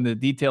still in the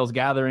details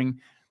gathering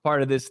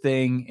part of this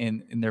thing.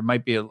 And there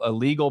might be a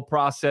legal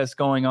process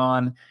going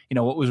on.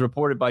 What was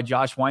reported by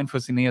Josh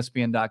Weinfuss in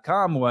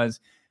ESPN.com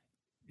was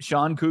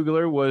Sean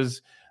Kugler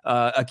was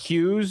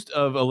accused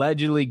of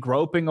allegedly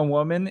groping a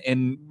woman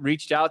and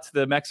reached out to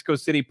the Mexico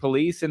City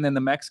police. And then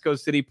the Mexico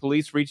City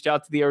police reached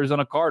out to the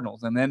Arizona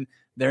Cardinals. And then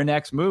their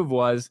next move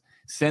was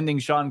sending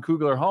Sean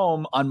Kugler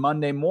home on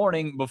Monday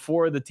morning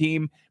before the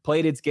team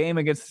played its game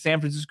against the San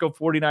Francisco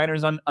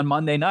 49ers on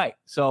Monday night.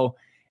 So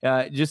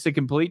just a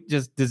complete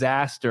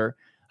disaster.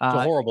 It's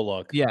a horrible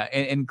look. Yeah.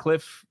 And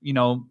Kliff,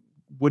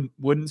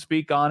 wouldn't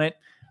speak on it.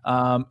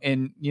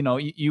 And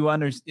you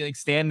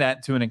understand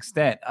that to an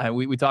extent.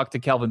 We talked to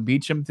Kelvin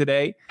Beachum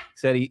today,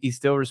 said he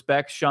still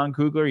respects Sean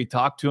Kugler. He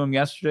talked to him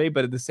yesterday,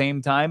 but at the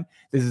same time,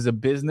 this is a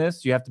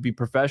business. You have to be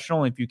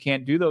professional. If you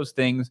can't do those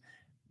things,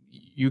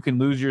 you can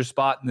lose your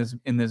spot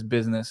in this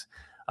business.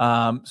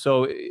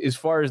 So as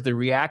far as the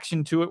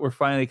reaction to it, we're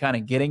finally kind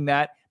of getting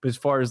that. But as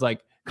far as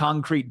like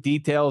concrete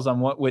details on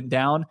what went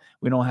down,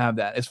 we don't have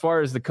that. As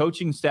far as the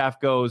coaching staff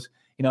goes,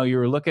 you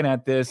were looking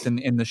at this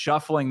and the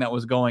shuffling that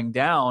was going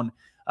down.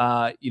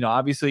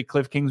 Obviously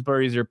Kliff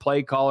Kingsbury is your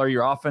play caller,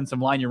 your offensive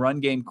line, your run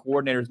game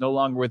coordinator is no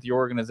longer with your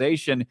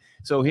organization.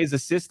 So his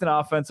assistant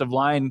offensive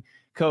line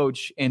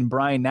coach and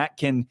Brian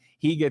Natkin,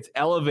 he gets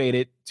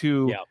elevated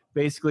to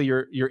basically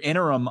your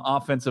interim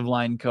offensive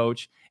line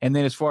coach. And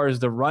then as far as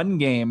the run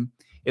game,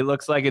 it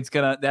looks like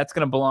that's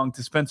gonna belong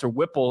to Spencer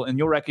Whipple, and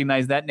you'll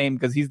recognize that name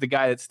because he's the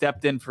guy that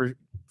stepped in for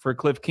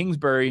Kliff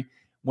Kingsbury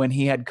when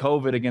he had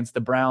COVID against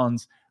the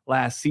Browns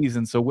last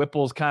season. So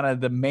Whipple's kind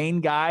of the main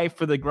guy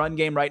for the run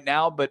game right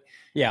now, but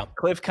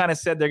Kliff kind of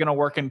said they're going to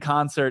work in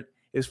concert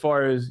as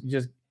far as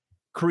just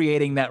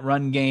creating that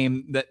run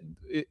game,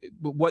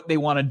 what they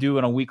want to do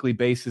on a weekly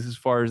basis as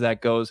far as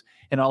that goes.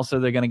 And also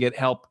they're going to get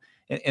help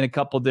in a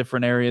couple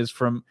different areas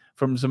from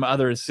some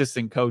other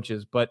assistant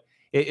coaches, but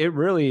it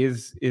really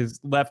is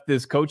left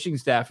this coaching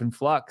staff in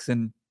flux.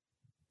 And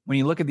when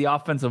you look at the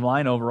offensive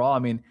line overall, I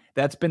mean,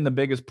 that's been the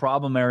biggest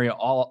problem area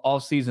all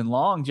season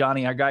long.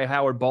 Johnny, our guy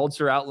Howard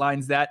Balzer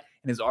outlines that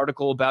in his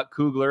article about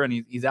Kugler, and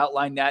he's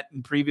outlined that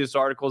in previous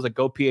articles at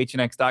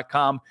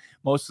gophnx.com.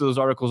 Most of those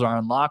articles are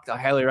unlocked. I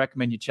highly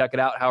recommend you check it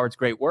out. Howard's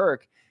great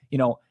work.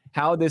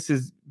 How this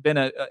has been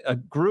a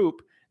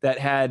group that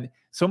had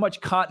so much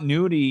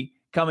continuity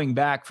coming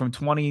back from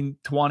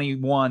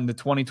 2021 to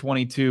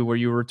 2022, where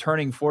you were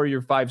returning 4 of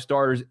your 5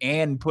 starters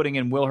and putting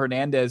in Will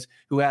Hernandez,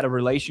 who had a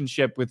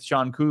relationship with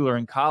Sean Kugler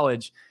in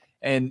college.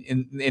 And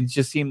it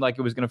just seemed like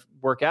it was going to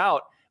work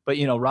out. But,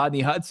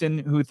 Rodney Hudson,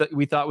 who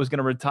we thought was going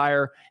to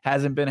retire,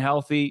 hasn't been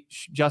healthy.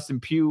 Justin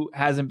Pugh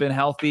hasn't been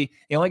healthy.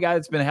 The only guy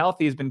that's been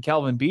healthy has been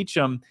Kelvin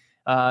Beachum.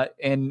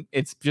 And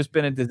it's just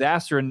been a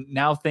disaster. And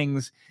now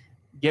things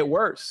get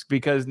worse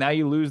because now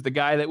you lose the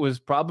guy that was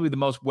probably the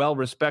most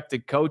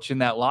well-respected coach in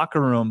that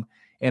locker room.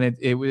 And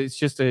it's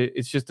just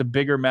a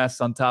bigger mess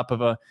on top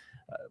of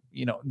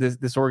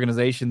this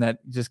organization that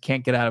just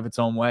can't get out of its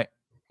own way.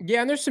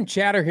 Yeah, and there's some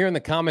chatter here in the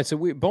comments.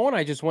 Bo and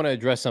I just want to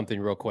address something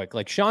real quick.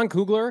 Like Sean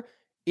Kugler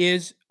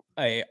is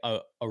a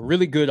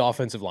really good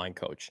offensive line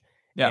coach.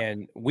 Yeah.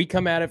 And we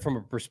come at it from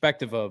a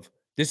perspective of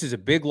this is a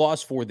big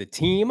loss for the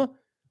team,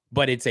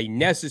 but it's a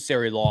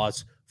necessary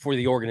loss for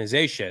the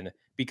organization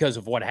because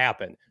of what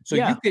happened. So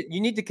you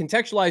need to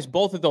contextualize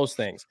both of those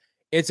things.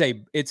 It's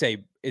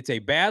a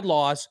bad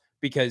loss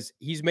because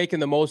he's making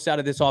the most out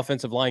of this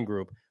offensive line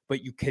group,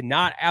 but you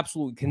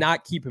absolutely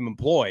cannot keep him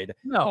employed.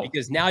 No,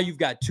 because now you've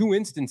got 2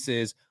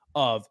 instances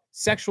of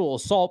sexual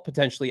assault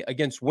potentially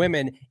against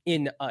women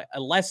in a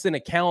less than a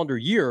calendar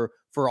year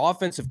for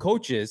offensive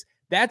coaches.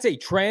 That's a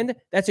trend.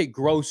 That's a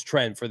gross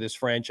trend for this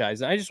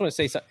franchise. And I just want to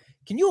say something.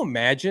 Can you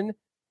imagine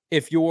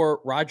if you're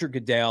Roger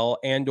Goodell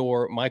and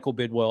or Michael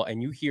Bidwell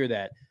and you hear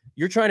that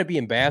you're trying to be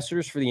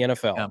ambassadors for the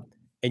NFL,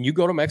 and you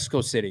go to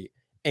Mexico City,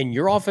 and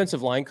your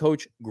offensive line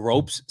coach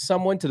gropes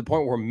someone to the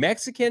point where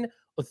Mexico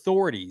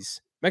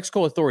authorities,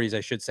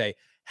 I should say,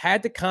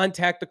 had to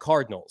contact the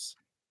Cardinals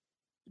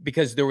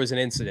because there was an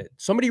incident.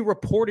 Somebody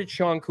reported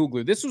Sean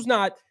Kugler. This was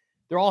not,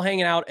 they're all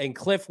hanging out and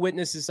Kliff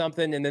witnesses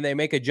something and then they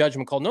make a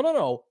judgment call.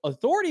 No.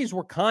 Authorities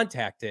were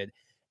contacted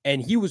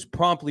and he was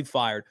promptly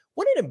fired.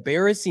 What an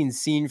embarrassing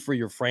scene for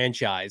your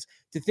franchise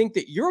to think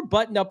that you're a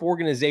buttoned-up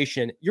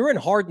organization. You're in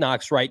Hard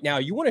Knocks right now.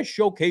 You want to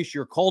showcase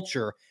your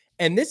culture.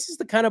 And this is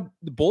the kind of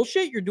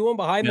bullshit you're doing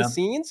behind the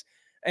scenes.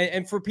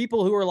 And for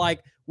people who are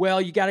like, well,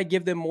 you got to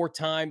give them more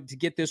time to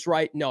get this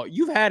right. No,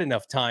 you've had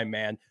enough time,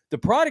 man. The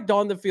product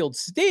on the field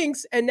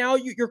stinks. And now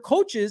your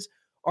coaches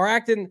are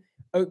acting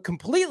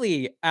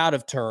completely out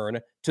of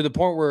turn to the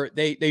point where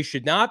they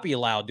should not be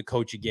allowed to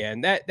coach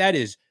again. That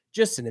is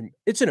just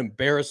it's an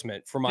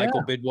embarrassment for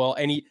Michael Bidwell.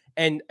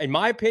 And in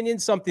my opinion,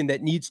 something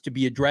that needs to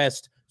be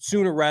addressed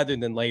sooner rather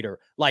than later.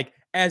 Like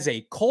as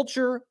a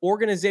culture,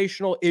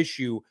 organizational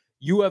issue,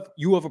 you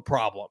have a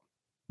problem.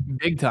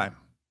 Big time.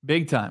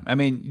 I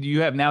mean,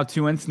 you have now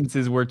 2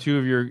 instances where 2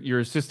 of your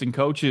assistant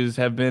coaches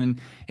have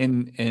been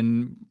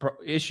in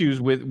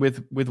issues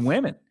with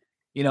women.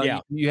 You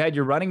know, you had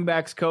your running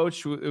backs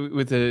coach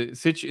with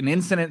an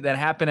incident that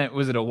happened at,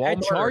 was it a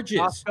Walmart?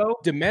 Charges,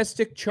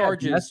 domestic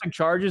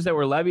charges that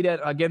were levied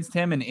against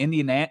him in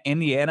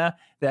Indiana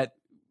that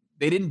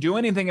they didn't do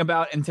anything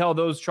about until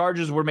those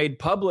charges were made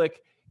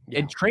public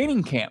at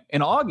training camp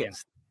in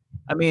August.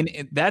 I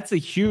mean, that's a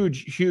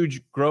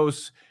huge,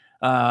 gross.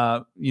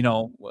 I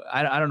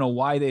don't know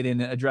why they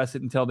didn't address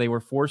it until they were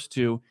forced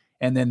to.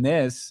 And then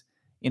this,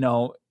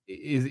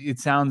 it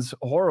sounds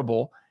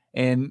horrible.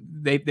 And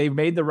they've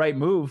made the right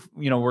move.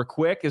 We're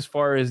quick as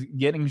far as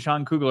getting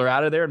Sean Kugler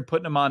out of there and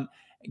putting him on,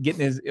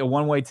 getting a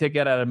one-way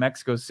ticket out of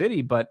Mexico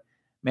City. But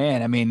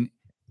man, I mean,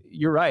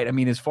 you're right. I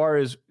mean, as far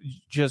as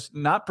just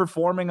not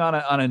performing on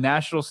a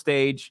national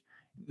stage,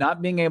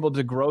 not being able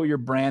to grow your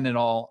brand at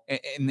all,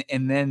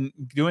 and then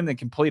doing the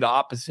complete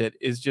opposite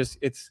is just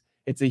it's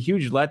a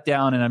huge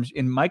letdown.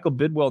 And Michael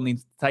Bidwell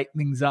needs to tighten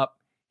things up,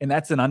 and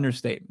that's an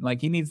understatement.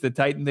 Like, he needs to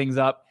tighten things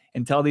up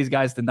and tell these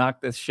guys to knock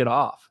this shit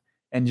off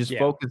and just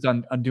focus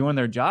on doing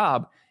their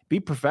job, be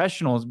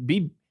professionals,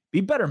 be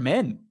better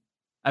men.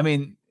 I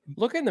mean,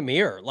 look in the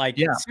mirror. Like,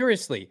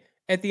 seriously,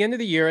 at the end of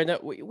the year, and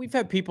we've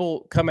had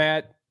people come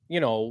at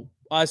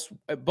us.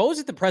 Bo's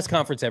at the press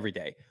conference every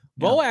day.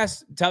 Bo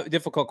asks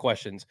difficult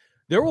questions.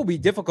 There will be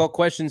difficult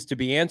questions to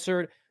be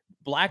answered.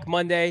 Black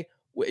Monday,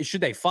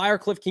 should they fire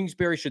Kliff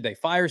Kingsbury? Should they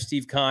fire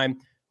Steve Keim?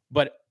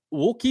 But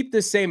we'll keep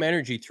the same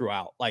energy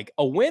throughout. Like,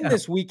 a win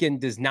this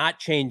weekend does not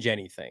change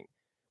anything.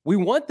 We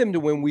want them to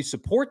win. We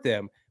support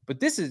them. But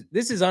this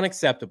is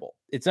unacceptable.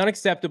 It's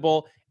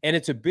unacceptable. And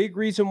it's a big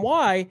reason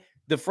why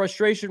the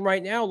frustration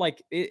right now,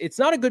 like, it's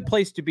not a good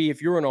place to be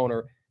if you're an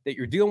owner, that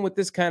you're dealing with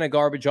this kind of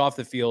garbage off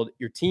the field.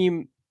 Your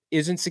team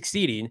isn't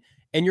succeeding,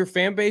 and your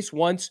fan base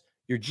wants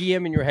your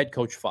GM and your head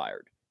coach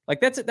fired. Like,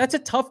 that's a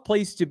tough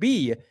place to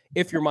be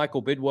if you're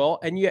Michael Bidwell,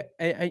 and you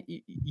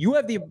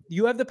have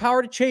the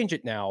power to change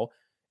it now.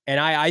 And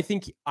I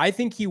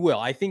think he will.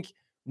 I think,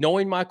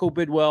 knowing Michael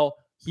Bidwell,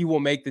 he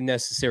will make the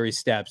necessary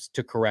steps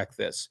to correct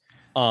this.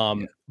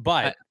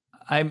 But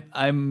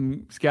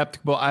I'm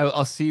skeptical.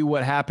 I'll see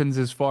what happens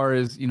as far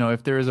as,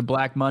 if there is a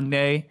Black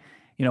Monday.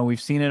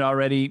 We've seen it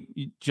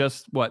already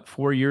just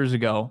 4 years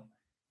ago.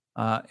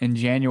 In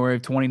January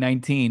of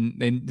 2019,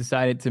 they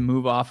decided to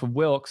move off of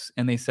Wilkes,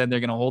 and they said they're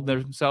going to hold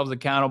themselves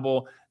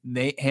accountable.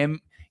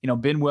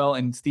 Bidwell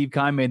and Steve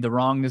Keim made the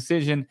wrong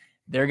decision.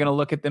 They're going to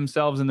look at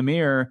themselves in the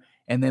mirror,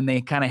 and then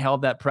they kind of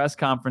held that press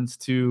conference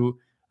to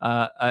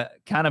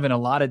kind of an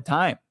allotted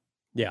time.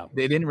 Yeah,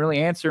 they didn't really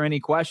answer any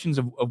questions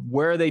of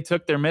where they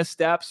took their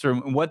missteps or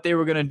what they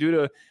were going to do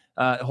to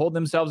hold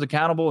themselves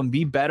accountable and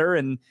be better.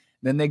 And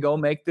then they go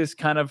make this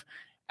kind of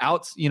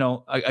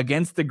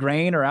against the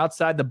grain or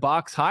outside the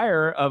box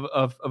hire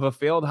of a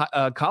failed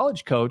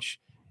college coach,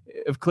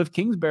 of Kliff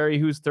Kingsbury,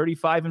 who's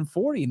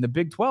 35-40 in the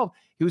Big 12.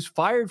 He was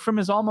fired from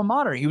his alma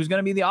mater. He was going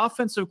to be the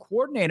offensive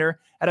coordinator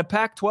at a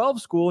Pac-12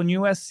 school in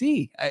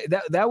USC.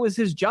 That was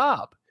his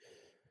job.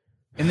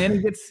 And then he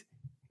gets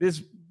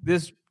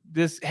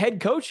this head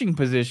coaching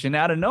position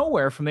out of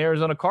nowhere from the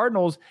Arizona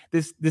Cardinals.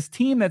 This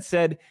team that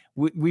said,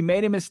 we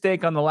made a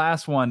mistake on the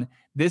last one.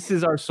 This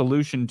is our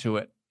solution to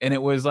it. And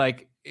it was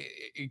like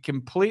a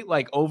complete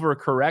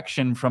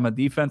overcorrection from a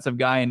defensive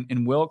guy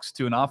in Wilkes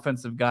to an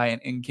offensive guy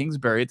in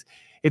Kingsbury.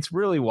 It's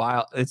really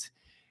wild. It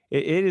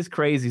is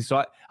crazy.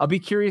 So I'll be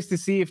curious to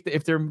see if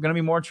they're going to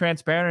be more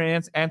transparent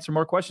and answer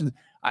more questions.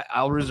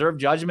 I'll reserve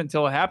judgment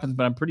until it happens,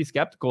 but I'm pretty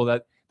skeptical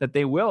that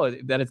they will,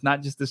 that it's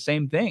not just the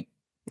same thing.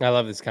 I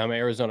love this comment.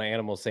 Arizona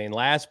Animal saying,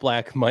 last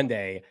Black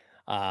Monday,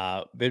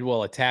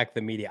 Bidwell attacked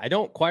the media. I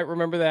don't quite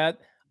remember that,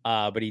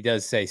 but he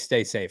does say,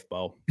 stay safe,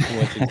 Bo. He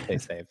wants you to stay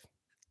safe.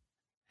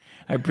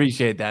 I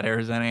appreciate that,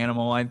 Arizona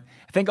Animal. I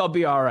think I'll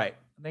be all right.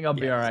 Be all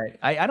right.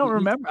 I don't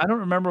remember. I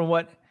don't remember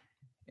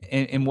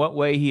in what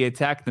way he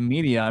attacked the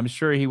media. I'm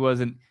sure he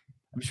wasn't.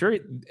 I'm sure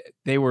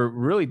they were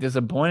really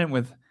disappointed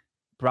with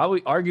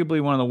probably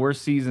arguably one of the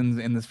worst seasons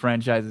in this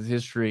franchise's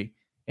history,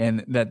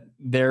 and that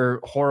their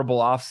horrible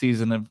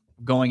offseason of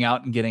going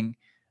out and getting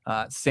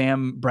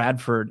Sam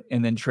Bradford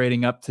and then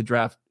trading up to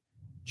draft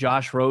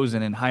Josh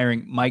Rosen and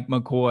hiring Mike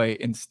McCoy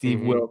and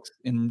Steve Wilkes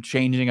and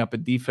changing up a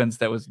defense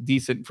that was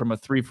decent from a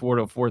 3-4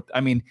 to a 4.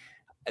 I mean,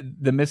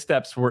 the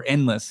missteps were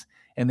endless,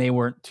 and they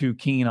weren't too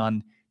keen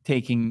on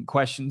taking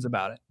questions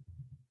about it.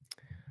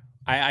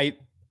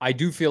 I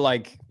do feel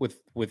like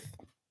with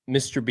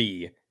Mr.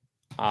 B,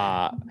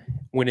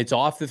 when it's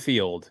off the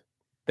field,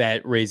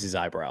 that raises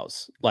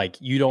eyebrows. Like,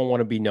 you don't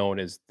want to be known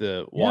as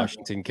the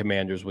Washington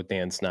Commanders with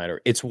Dan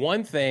Snyder. It's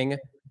one thing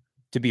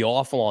to be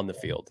awful on the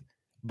field,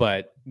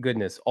 but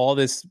goodness, all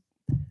this,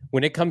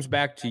 when it comes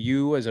back to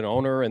you as an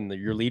owner and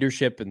your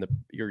leadership and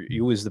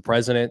you as the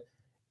president,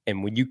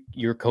 and when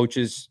your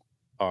coaches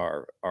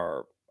are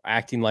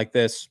acting like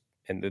this,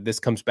 and this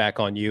comes back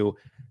on you,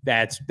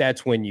 that's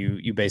when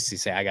you basically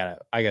say, I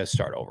gotta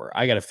start over.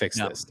 I gotta fix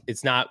this.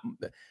 It's not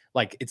a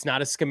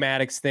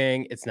schematics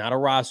thing. It's not a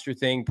roster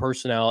thing,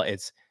 personnel.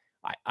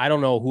 I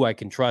don't know who I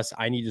can trust.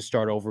 I need to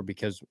start over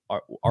because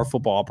our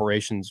football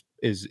operations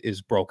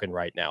is broken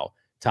right now,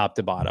 top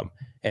to bottom.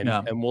 And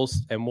we'll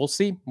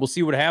see. We'll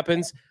see what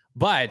happens.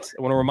 But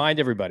I want to remind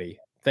everybody,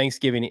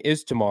 Thanksgiving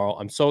is tomorrow.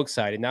 I'm so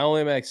excited. Not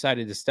only am I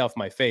excited to stuff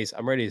my face,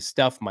 I'm ready to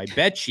stuff my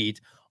bet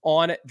sheet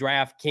on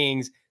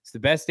DraftKings. It's the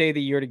best day of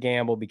the year to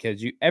gamble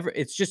because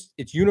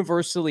it's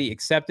universally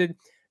accepted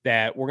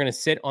that we're going to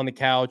sit on the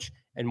couch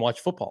and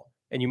watch football,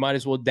 and you might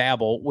as well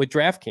dabble with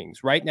DraftKings.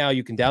 Right now,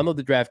 you can download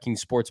the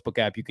DraftKings Sportsbook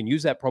app. You can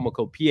use that promo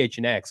code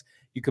PHNX.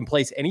 You can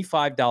place any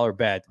 $5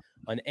 bet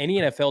on any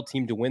NFL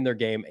team to win their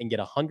game and get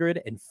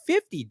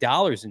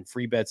 $150 in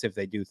free bets if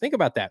they do. Think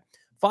about that.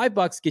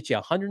 $5 gets you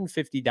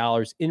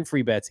 $150 in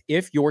free bets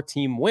if your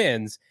team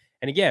wins.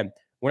 And again,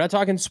 we're not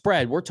talking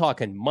spread. We're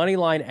talking money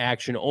line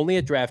action only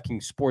at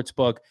DraftKings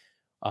Sportsbook.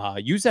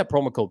 Use that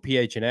promo code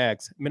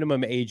PHNX.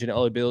 Minimum age and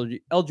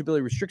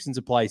eligibility restrictions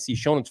apply. See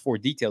show notes for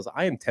details.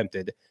 I am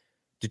tempted.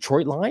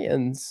 Detroit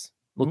Lions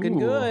looking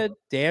good.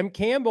 Dan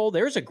Campbell.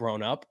 There's a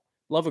grown-up.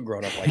 Love a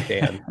grown-up like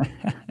Dan.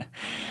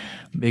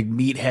 Big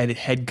meathead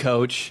head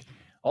coach.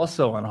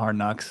 Also on Hard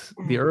Knocks,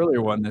 the earlier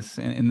one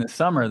in the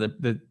summer,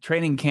 the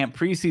training camp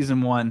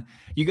preseason one.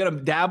 You got to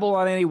dabble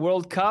on any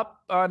World Cup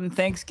on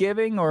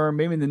Thanksgiving, or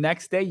maybe the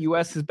next day?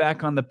 U.S. is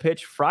back on the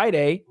pitch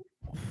Friday.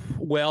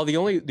 Well, the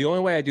only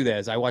way I do that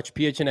is I watch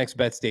PHNX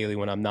Bets Daily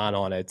when I'm not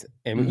on it,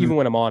 and even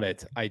when I'm on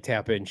it, I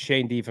tap in.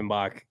 Shane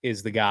Diefenbach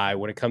is the guy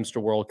when it comes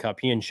to World Cup.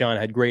 He and Sean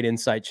had great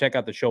insight. Check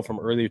out the show from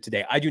earlier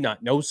today. I do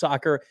not know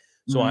soccer,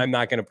 so I'm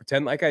not going to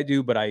pretend like I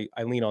do, but I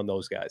lean on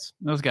those guys.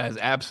 Those guys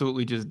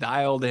absolutely just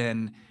dialed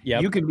in.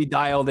 Yep. You can be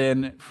dialed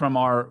in from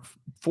our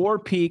Four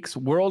Peaks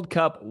World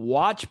Cup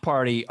watch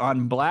party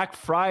on Black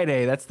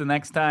Friday. That's the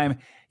next time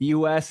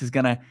U.S. is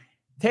going to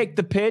take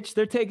the pitch.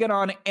 They're taking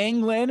on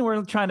England.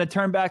 We're trying to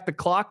turn back the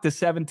clock to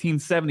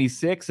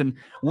 1776 and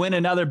win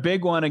another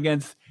big one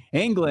against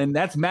England.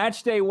 That's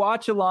match day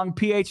watch along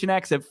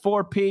PHNX at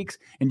Four Peaks.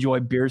 Enjoy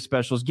beer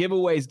specials,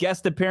 giveaways,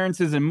 guest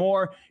appearances, and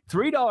more.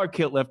 $3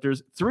 kit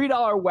lifters,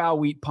 $3 Wow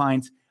Wheat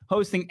pints,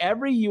 hosting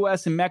every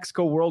U.S. and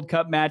Mexico World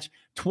Cup match.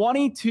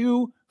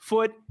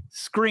 22-foot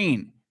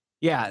screen.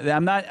 Yeah,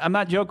 I'm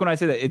not joking when I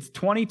say that. It's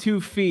 22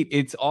 feet.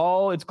 It's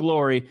all its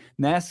glory.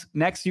 Next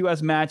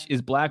U.S. match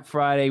is Black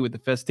Friday with the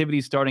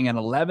festivities starting at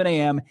 11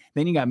 a.m.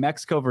 Then you got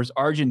Mexico versus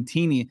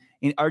Argentina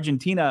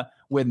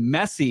with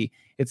Messi.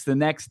 It's the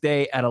next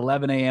day at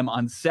 11 a.m.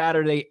 on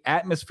Saturday.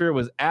 Atmosphere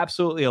was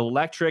absolutely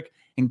electric.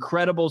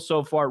 Incredible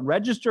so far.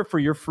 Register for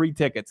your free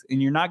tickets, and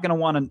you're not going to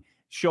want to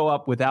show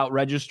up without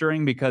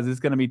registering because it's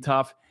going to be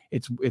tough.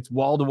 It's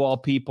wall-to-wall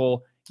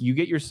people. You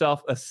get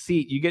yourself a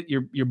seat. You get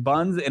your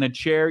buns and a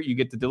chair. You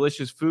get the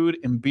delicious food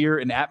and beer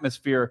and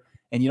atmosphere,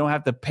 and you don't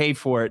have to pay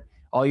for it.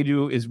 All you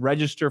do is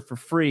register for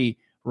free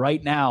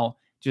right now.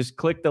 Just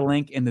click the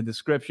link in the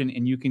description,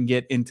 and you can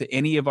get into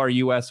any of our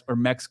U.S. or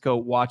Mexico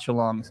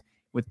watch-alongs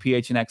with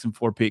PHNX and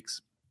Four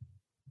Peaks.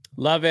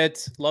 Love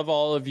it. Love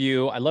all of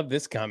you. I love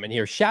this comment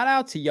here. Shout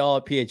out to y'all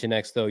at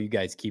PHNX, though. You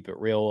guys keep it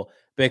real.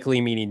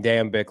 Bickley, meaning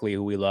Dan Bickley,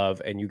 who we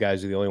love, and you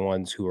guys are the only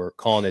ones who are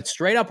calling it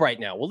straight up right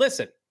now. Well,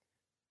 listen.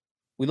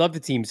 We love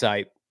the team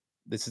site.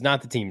 This is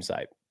not the team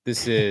site.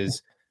 This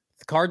is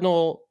the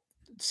Cardinal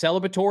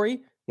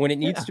celebratory when it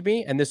needs to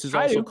be, and this is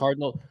also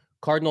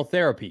Cardinal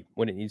therapy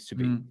when it needs to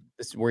be.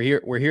 We're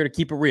here to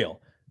keep it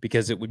real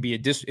because it would be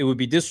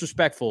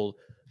disrespectful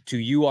to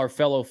you, our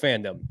fellow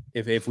fandom,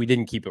 if we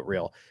didn't keep it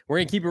real. We're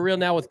gonna keep it real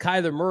now with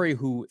Kyler Murray,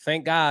 who,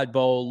 thank God,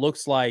 Bo,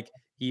 looks like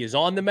he is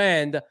on the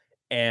mend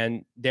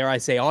and, dare I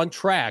say, on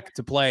track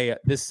to play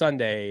this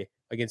Sunday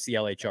against the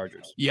LA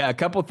Chargers. Yeah, a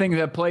couple things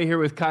at play here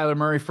with Kyler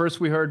Murray. First,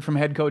 we heard from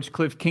head coach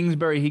Kliff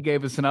Kingsbury. He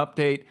gave us an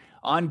update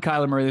on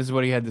Kyler Murray. This is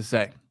what he had to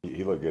say.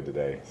 He looked good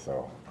today,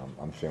 so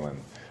I'm feeling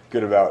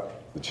good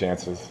about the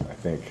chances. I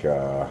think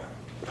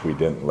if we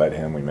didn't let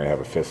him, we may have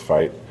a fist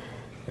fight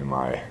in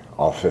my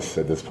office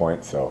at this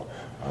point. So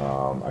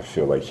I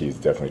feel like he's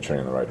definitely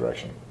trending in the right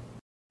direction.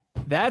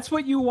 That's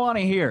what you want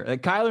to hear.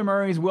 That Kyler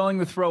Murray is willing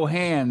to throw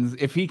hands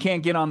if he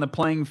can't get on the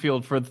playing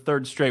field for the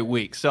third straight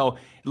week. So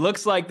it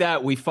looks like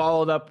that. We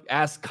followed up,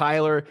 asked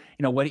Kyler,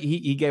 what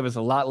he gave us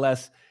a lot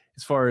less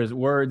as far as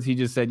words. He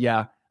just said,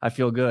 yeah, I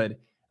feel good.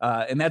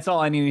 And that's all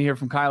I need to hear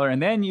from Kyler.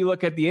 And then you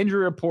look at the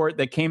injury report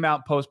that came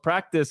out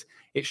post-practice.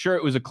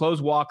 It was a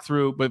closed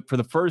walkthrough, but for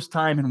the first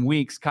time in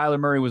weeks, Kyler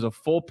Murray was a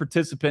full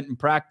participant in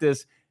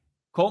practice.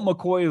 Colt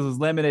McCoy was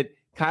limited.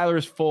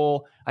 Kyler's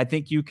full. I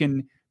think you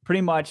can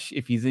pretty much,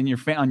 if he's on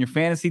your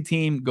fantasy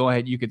team, go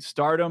ahead. You could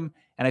start him,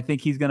 and I think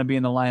he's going to be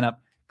in the lineup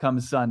come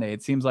Sunday.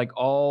 It seems like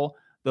all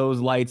those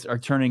lights are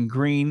turning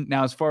green.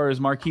 Now, as far as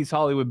Marquise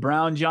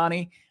Hollywood-Brown,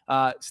 Johnny,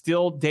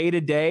 still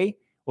day-to-day.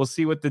 We'll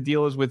see what the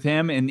deal is with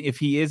him. And if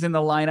he is in the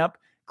lineup,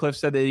 Kliff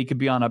said that he could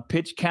be on a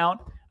pitch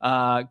count,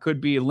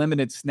 could be a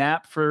limited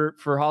snap for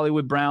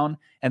Hollywood-Brown.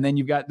 And then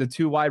you've got the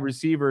two wide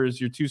receivers,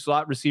 your two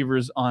slot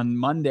receivers on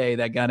Monday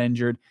that got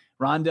injured.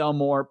 Rondell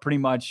Moore, pretty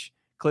much,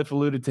 Kliff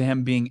alluded to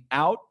him being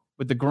out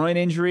with the groin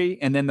injury,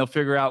 and then they'll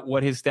figure out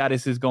what his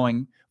status is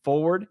going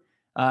forward.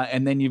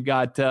 And then you've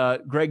got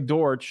Greg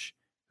Dortch,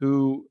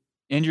 who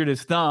injured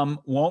his thumb,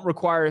 won't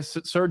require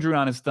surgery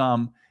on his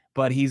thumb,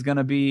 but he's going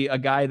to be a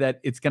guy that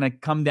it's going to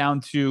come down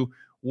to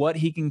what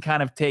he can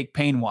kind of take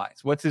pain-wise.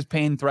 What's his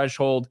pain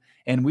threshold?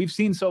 And we've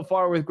seen so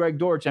far with Greg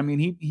Dortch, I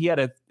mean, he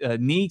had a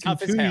knee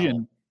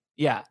contusion.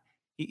 Yeah,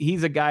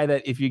 he's a guy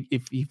that if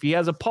he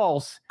has a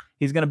pulse,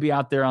 he's going to be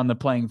out there on the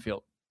playing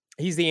field.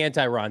 He's the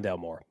anti-Rondell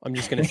Moore. I'm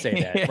just going to say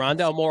that. Yes.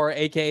 Rondell Moore,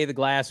 a.k.a. the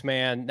Glass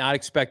Man, not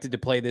expected to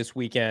play this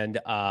weekend.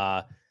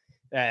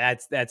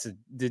 That's a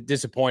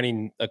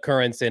disappointing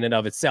occurrence in and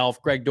of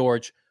itself. Greg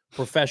Dortch,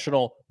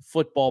 professional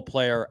football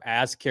player,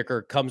 ass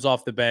kicker, comes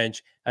off the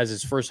bench, has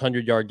his first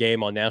 100-yard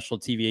game on national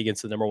TV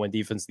against the number one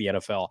defense in the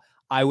NFL.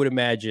 I would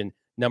imagine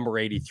number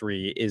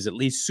 83 is at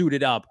least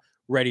suited up,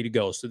 ready to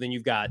go. So then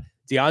you've got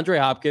DeAndre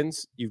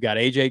Hopkins, you've got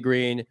A.J.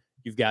 Green,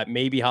 you've got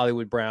maybe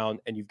Hollywood-Brown,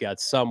 and you've got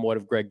somewhat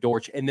of Greg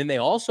Dortch. And then they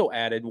also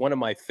added one of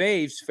my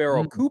faves,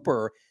 Pharaoh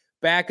Cooper,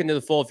 back into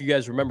the fold. If you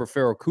guys remember,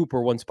 Pharaoh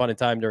Cooper, once upon a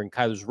time during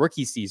Kyler's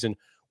rookie season,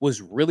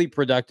 was really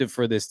productive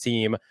for this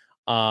team.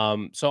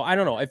 So I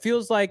don't know. It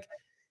feels like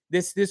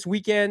this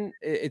weekend,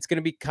 it's going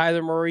to be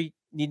Kyler Murray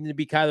needing to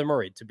be Kyler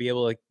Murray to be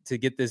able to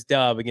get this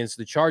dub against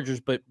the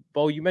Chargers. But,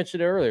 Bo, you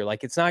mentioned it earlier,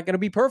 like it's not going to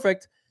be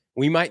perfect.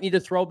 We might need a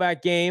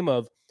throwback game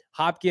of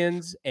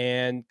Hopkins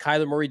and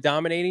Kyler Murray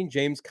dominating,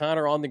 James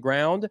Conner on the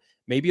ground,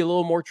 maybe a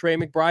little more Trey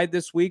McBride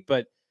this week.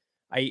 But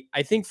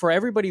I think for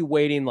everybody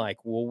waiting, like,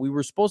 well, we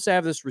were supposed to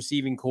have this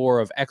receiving core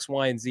of X,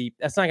 Y, and Z.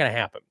 That's not going to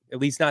happen, at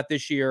least not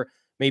this year,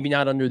 maybe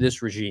not under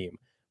this regime.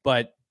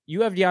 But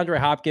you have DeAndre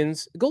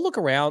Hopkins. Go look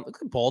around. Look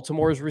at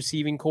Baltimore's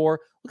receiving core.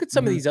 Look at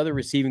some of these other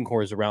receiving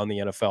cores around the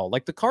NFL.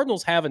 Like the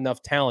Cardinals have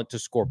enough talent to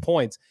score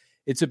points.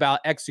 It's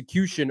about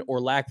execution or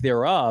lack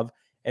thereof.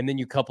 And then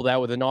you couple that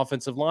with an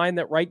offensive line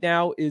that right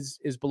now is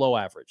below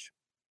average.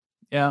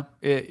 Yeah,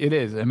 it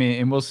is. I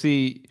mean, and we'll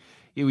see.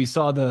 We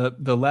saw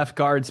the left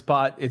guard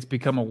spot. It's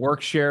become a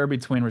work share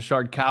between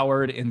Rashard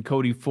Coward and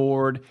Cody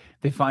Ford.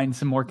 They find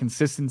some more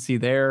consistency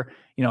there.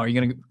 Are you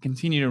going to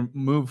continue to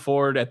move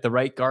forward at the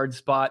right guard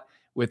spot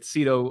with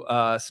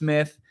Cito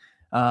Smith,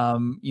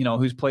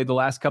 who's played the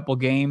last couple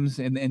games,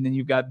 and then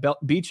you've got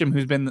Beachum,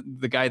 who's been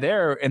the guy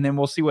there, and then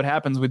we'll see what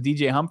happens with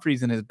DJ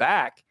Humphries in his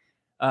back.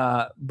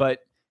 But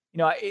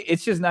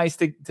it's just nice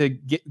to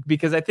get,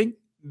 because I think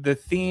the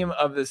theme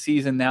of the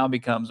season now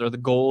becomes, or the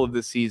goal of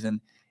the season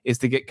is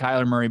to get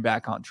Kyler Murray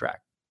back on track,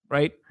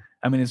 right?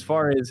 I mean, as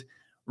far as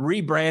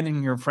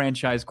rebranding your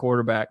franchise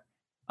quarterback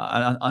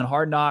on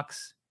Hard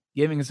Knocks,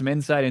 giving him some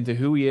insight into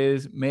who he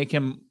is, make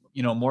him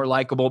more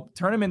likable,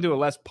 turn him into a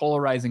less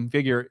polarizing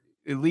figure,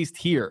 at least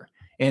here.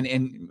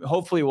 And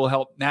hopefully will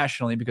help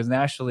nationally, because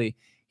nationally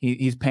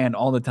he's panned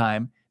all the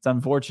time. It's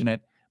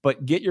unfortunate,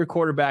 but get your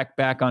quarterback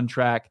back on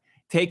track.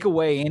 Take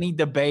away any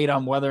debate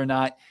on whether or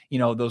not,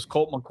 those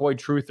Colt McCoy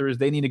truthers,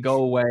 they need to go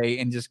away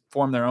and just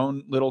form their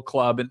own little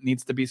club. It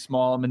needs to be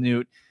small and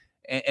minute,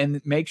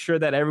 and make sure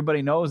that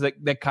everybody knows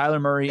that Kyler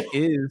Murray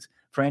is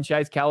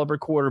franchise caliber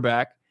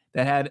quarterback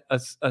that had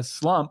a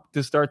slump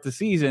to start the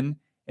season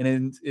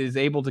and is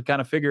able to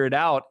kind of figure it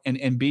out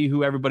and be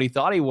who everybody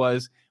thought he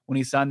was when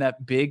he signed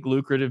that big,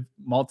 lucrative,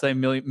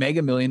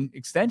 mega million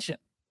extension.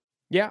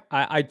 Yeah,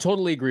 I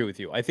totally agree with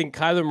you. I think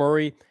Kyler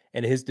Murray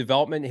and his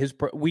development,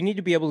 we need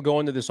to be able to go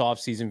into this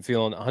offseason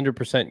feeling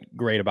 100%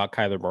 great about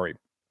Kyler Murray.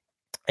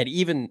 And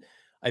even,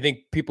 I think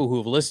people who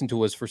have listened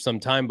to us for some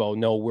time, Bo,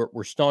 know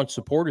we're staunch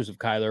supporters of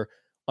Kyler,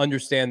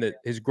 understand that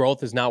his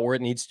growth is not where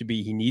it needs to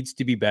be. He needs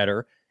to be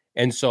better.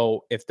 And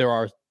so if there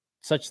are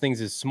such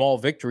things as small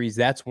victories,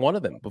 that's one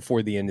of them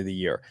before the end of the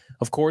year.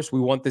 Of course, we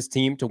want this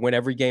team to win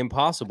every game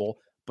possible,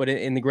 but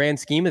in the grand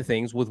scheme of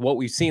things, with what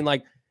we've seen,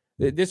 like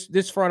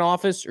this front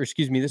office, or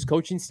excuse me, this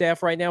coaching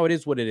staff right now, it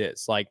is what it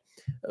is. Like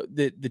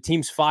the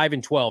team's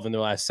 5-12 in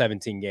their last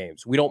 17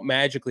 games. We don't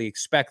magically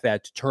expect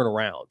that to turn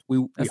around.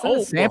 That's not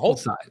a sample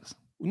size.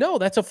 No,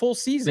 that's a full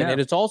season. Yeah. And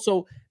it's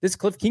also this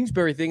Kliff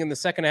Kingsbury thing in the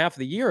second half of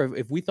the year.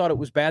 If we thought it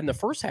was bad in the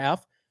first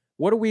half,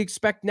 what do we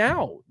expect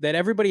now that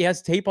everybody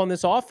has tape on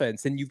this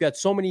offense and you've got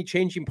so many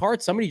changing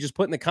parts? Somebody just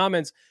put in the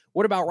comments,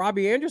 what about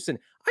Robbie Anderson?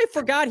 I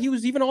forgot he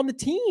was even on the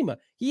team.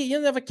 He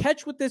didn't have a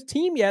catch with this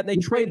team yet, and they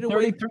traded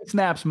away 33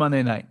 snaps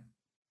Monday night,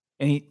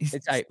 and he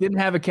didn't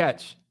have a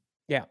catch.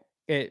 Yeah,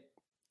 that's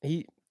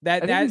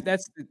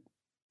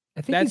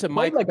a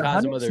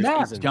microcosm of their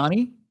season.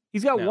 Johnny,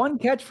 he's got one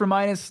catch for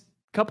minus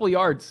a couple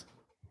yards.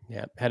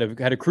 Yeah, had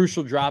a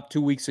crucial drop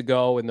 2 weeks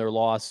ago in their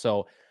loss.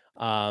 So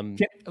let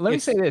me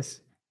say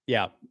this.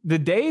 Yeah, the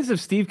days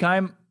of Steve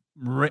Keim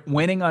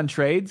winning on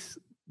trades.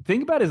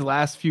 Think about his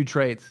last few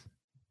trades.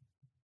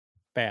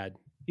 Bad.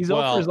 He's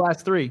over his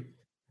last 3.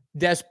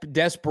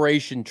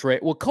 Desperation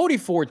trade. Well, Cody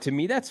Ford, to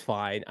me, that's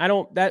fine. I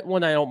don't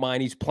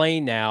mind. He's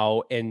playing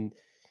now and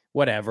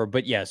whatever.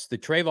 But yes, the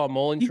Trayvon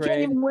Mullen trade. He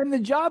can't even win the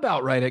job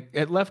outright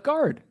at left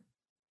guard.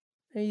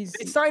 They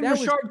signed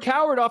Rashard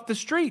Coward off the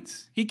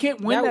streets. He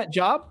can't win that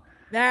job.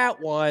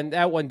 That one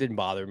didn't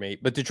bother me.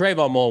 But the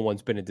Trayvon Mullen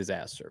one's been a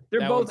disaster.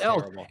 They're both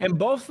L's. And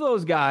both of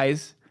those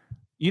guys,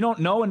 you don't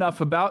know enough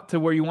about to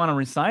where you want to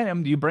resign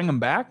them. Do you bring them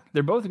back?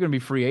 They're both going to be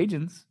free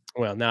agents.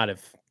 Well, not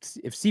if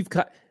Steve.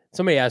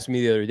 Somebody asked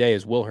me the other day,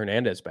 is Will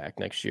Hernandez back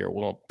next year?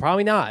 Well,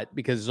 probably not,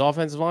 because his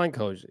offensive line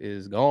coach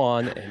is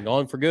gone and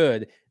gone for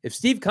good. If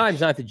Steve Keim's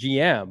not the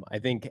GM, I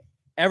think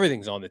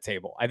everything's on the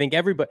table. I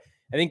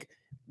think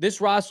this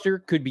roster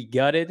could be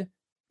gutted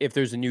if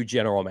there's a new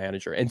general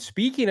manager. And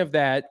speaking of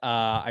that,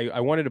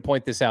 I wanted to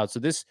point this out. So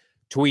this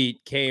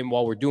tweet came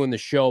while we're doing the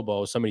show,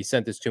 Bo. Somebody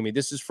sent this to me.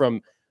 This is from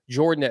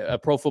Jordan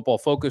at Pro Football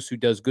Focus, who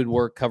does good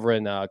work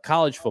covering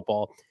college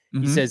football.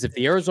 He says, if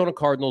the Arizona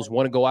Cardinals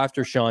want to go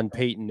after Sean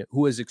Payton,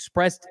 who has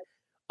expressed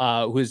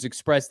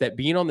that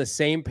being on the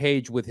same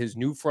page with his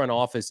new front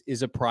office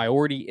is a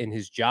priority in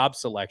his job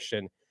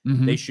selection,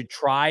 they should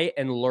try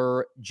and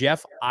lure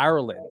Jeff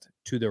Ireland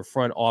to their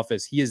front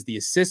office. He is the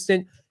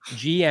assistant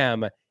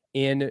GM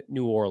in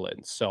New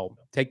Orleans. So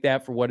take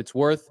that for what it's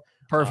worth.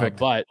 Perfect.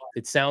 But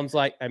it sounds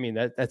like,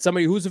 that's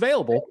somebody who's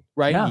available,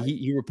 right? Yeah.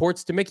 He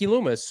reports to Mickey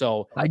Loomis.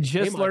 So I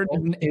just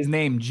learned his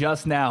name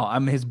just now.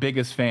 I'm his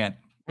biggest fan.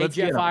 Hey,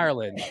 Jeff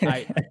Ireland,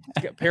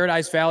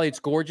 Paradise Valley. It's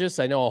gorgeous.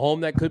 I know a home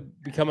that could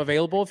become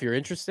available if you're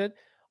interested.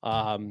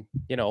 It's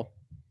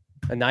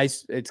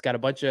got a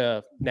bunch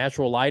of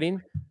natural lighting.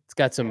 It's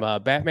got some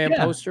Batman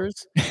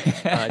posters.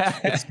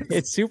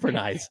 It's super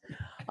nice.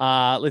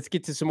 Let's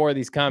get to some more of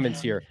these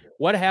comments here.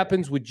 What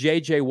happens with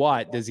JJ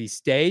Watt? Does he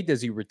stay?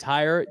 Does he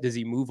retire? Does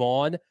he move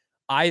on?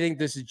 I think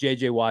this is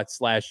JJ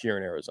Watt's last year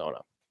in Arizona.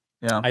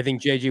 Yeah. I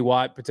think JJ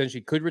Watt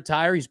potentially could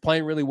retire. He's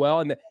playing really well.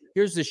 And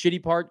here's the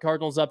shitty part,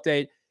 Cardinals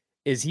update,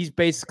 is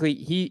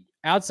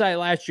outside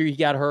last year, he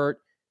got hurt.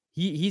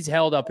 He's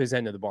held up his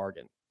end of the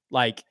bargain.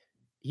 Like,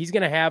 he's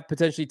going to have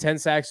potentially 10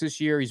 sacks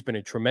this year. He's been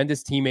a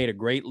tremendous teammate, a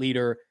great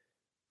leader.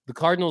 The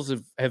Cardinals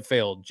have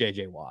failed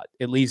JJ Watt,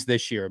 at least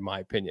this year, in my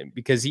opinion,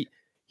 because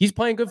he's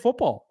playing good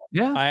football.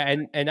 Yeah.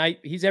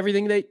 He's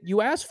everything that you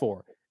asked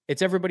for.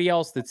 It's everybody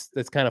else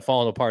that's kind of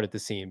falling apart at the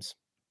seams.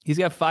 He's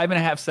got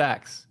 5.5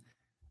 sacks.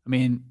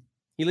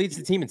 He leads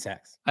the team in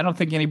sacks. I don't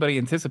think anybody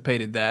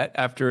anticipated that.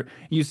 After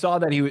you saw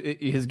that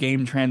his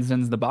game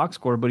transcends the box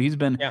score, but he's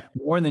been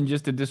more than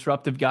just a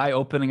disruptive guy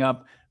opening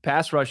up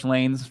pass rush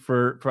lanes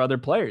for other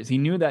players. He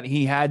knew that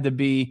he had to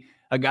be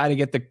a guy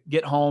to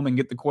get home and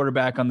get the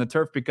quarterback on the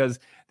turf because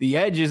the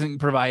edge isn't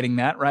providing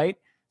that, right?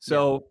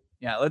 So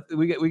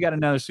we got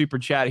another super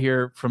chat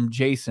here from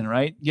Jason,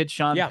 right? Get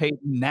Sean Payton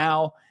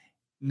now.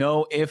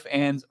 No ifs,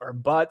 ands, or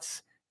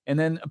buts. And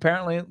then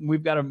apparently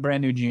we've got a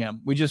brand new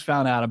GM. We just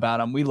found out about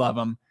him. We love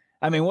him.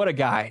 What a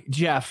guy.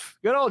 Jeff.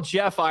 Good old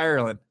Jeff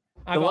Ireland.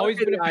 I've always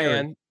been a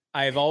fan.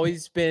 I've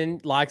always been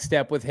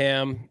lockstep with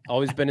him.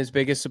 Always been his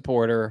biggest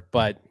supporter.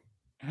 But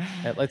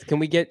can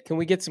we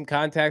get some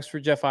contacts for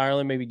Jeff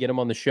Ireland? Maybe get him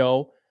on the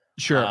show.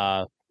 Sure.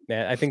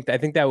 I think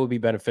that would be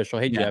beneficial.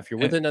 Hey, Jeff, you're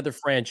with another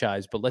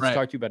franchise, but let's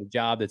talk to you about a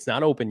job that's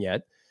not open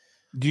yet.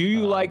 Do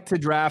you like to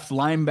draft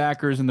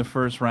linebackers in the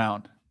first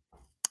round?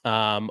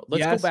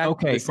 Let's go back.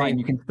 Okay, fine.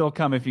 You can still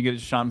come if you get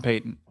Sean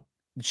Payton.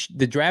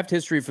 The draft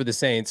history for the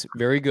Saints,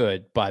 very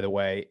good, by the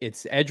way.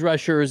 It's edge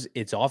rushers,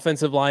 it's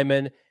offensive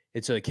linemen,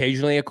 it's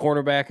occasionally a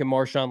cornerback in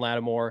Marshawn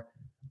Lattimore.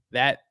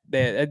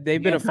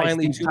 They've been a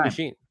finely tuned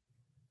machine.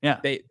 Yeah.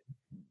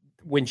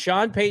 When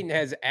Sean Payton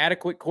has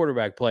adequate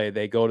quarterback play,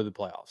 they go to the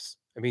playoffs.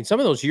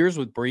 Some of those years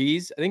with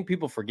Breeze, I think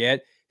people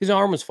forget his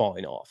arm was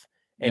falling off.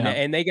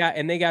 And they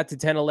got to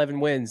 10, 11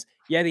 wins.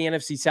 Yeah, the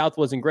NFC South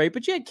wasn't great,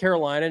 but you had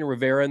Carolina and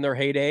Rivera in their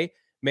heyday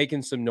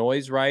making some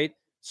noise, right?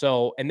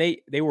 So, and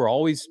they were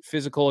always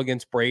physical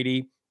against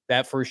Brady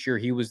that first year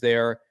he was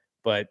there.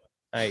 But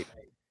I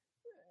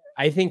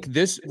think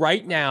this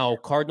right now,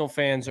 Cardinal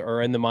fans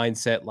are in the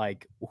mindset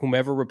like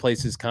whomever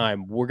replaces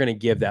Keim, we're going to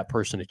give that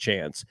person a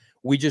chance.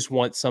 We just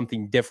want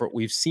something different.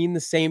 We've seen the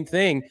same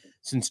thing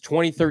since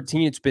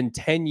 2013. It's been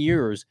 10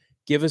 years.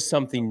 Give us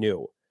something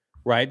new.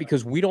 Right?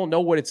 Because we don't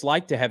know what it's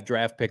like to have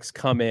draft picks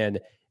come in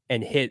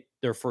and hit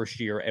their first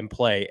year and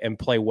play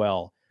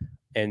well.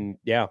 And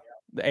the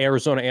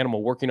Arizona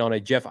Animal working on a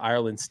Jeff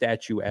Ireland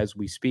statue as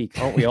we speak.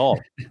 Aren't we all?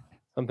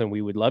 Something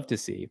we would love to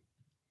see.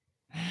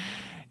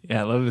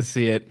 Yeah, I love to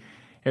see it.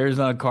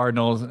 Arizona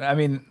Cardinals. I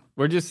mean,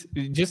 we're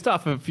just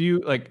off a few,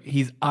 like,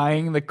 he's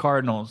eyeing the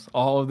Cardinals.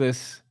 All of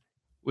this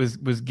was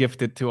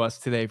gifted to us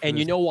today. And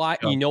you know why?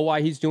 You know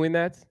why he's doing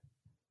that?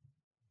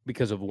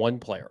 Because of one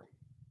player.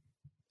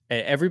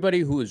 And everybody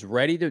who is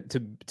ready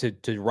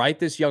to write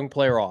this young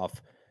player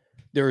off,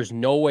 there is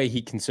no way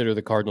he consider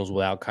the Cardinals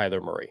without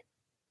Kyler Murray.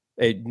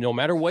 No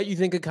matter what you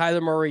think of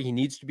Kyler Murray, he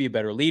needs to be a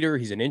better leader.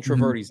 He's an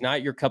introvert. He's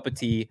not your cup of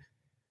tea.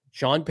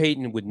 Sean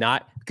Payton would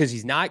not, because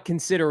he's not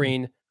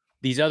considering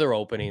these other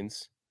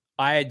openings.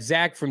 I had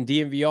Zach from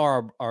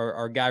DMVR,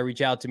 our guy,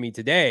 reach out to me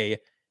today,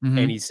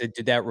 and he said,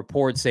 did that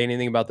report say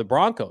anything about the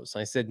Broncos?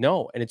 I said,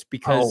 no. And it's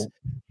because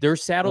they're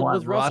saddled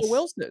with Russell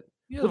Wilson.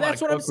 Well,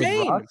 that's what I'm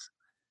saying.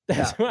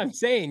 That's what I'm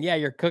saying. Yeah,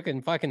 you're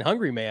cooking fucking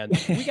hungry, man.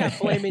 We got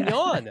filet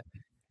mignon.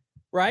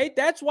 Right?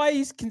 That's why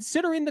he's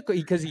considering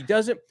because he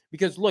doesn't,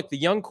 because look, the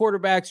young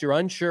quarterbacks, you're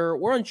unsure.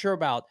 We're unsure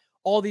about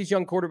all these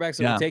young quarterbacks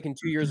that were taken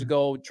 2 years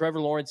ago, Trevor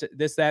Lawrence,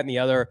 this, that, and the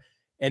other.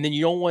 And then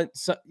you don't want,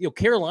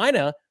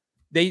 Carolina,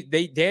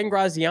 Dan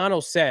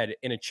Graziano said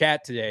in a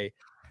chat today,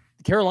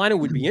 Carolina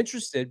would be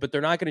interested, but they're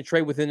not going to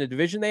trade within the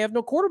division. They have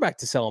no quarterback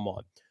to sell them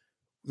on.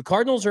 The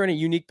Cardinals are in a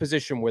unique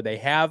position where they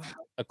have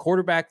a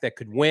quarterback that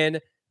could win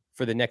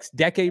for the next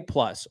decade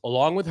plus,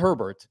 along with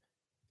Herbert.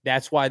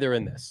 That's why they're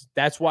in this.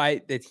 That's why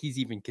that he's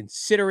even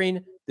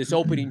considering this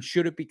opening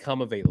should it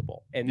become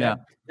available. And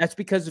that's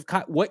because of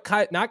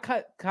not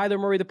Kyler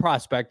Murray, the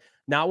prospect,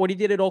 not what he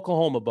did at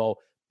Oklahoma, Bo,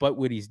 but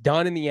what he's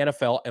done in the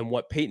NFL and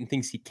what Payton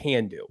thinks he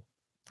can do.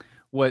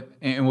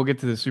 And we'll get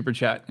to the super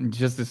chat in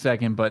just a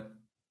second, but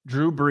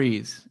Drew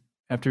Brees,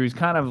 after he's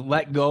kind of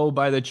let go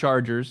by the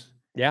Chargers.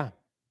 Yeah.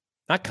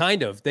 Not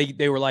kind of.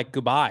 They were like,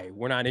 goodbye.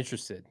 We're not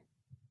interested.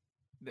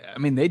 I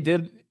mean, they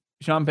did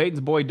Sean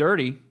Payton's boy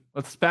dirty.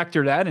 Let's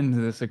factor that into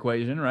this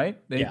equation, right?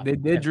 They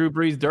did Drew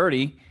Brees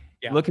dirty,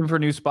 looking for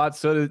new spots.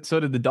 So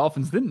did the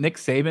Dolphins. Didn't Nick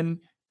Saban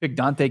pick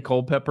Dante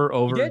Culpepper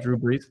over Drew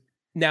Brees?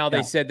 Now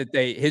they said that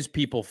his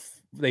people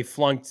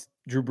flunked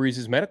Drew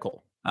Brees'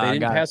 medical. They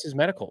didn't pass his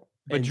medical.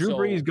 But Drew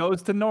Brees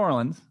goes to New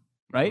Orleans,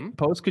 right?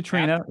 Post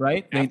Katrina,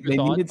 right? They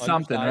needed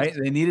something, right?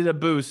 They needed a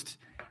boost,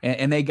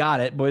 and they got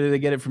it. Boy, did they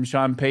get it from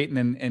Sean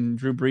Payton and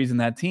Drew Brees and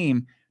that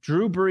team.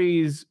 Drew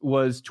Brees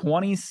was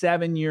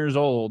 27 years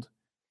old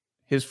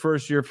his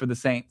first year for the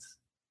Saints.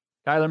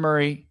 Kyler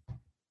Murray,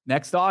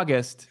 next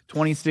August,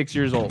 26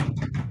 years old.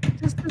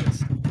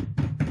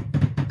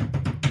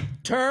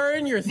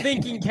 Turn your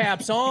thinking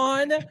caps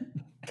on,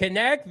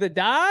 connect the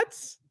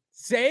dots,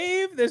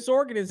 save this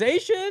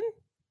organization.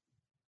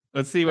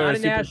 Let's see what our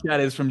super chat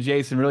is from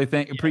Jason. Really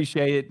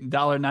appreciate it.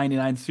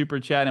 $1.99 super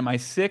chat. Am I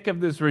sick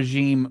of this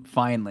regime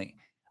finally?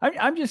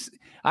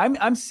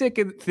 I'm sick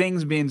of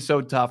things being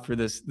so tough for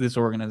this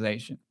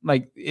organization.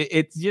 Like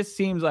it just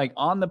seems like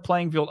on the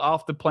playing field,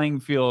 off the playing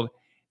field,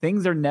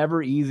 things are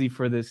never easy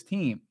for this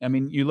team. I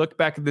mean, you look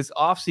back at this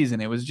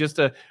offseason, it was just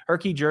a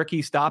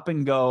herky-jerky stop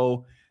and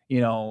go,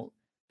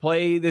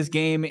 play this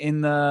game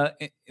in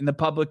the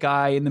public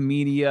eye, in the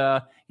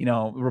media,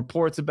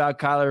 reports about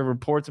Kyler,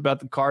 reports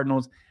about the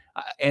Cardinals.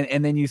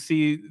 And then you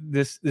see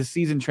this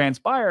season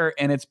transpire,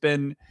 and it's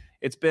been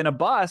a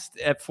bust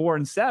at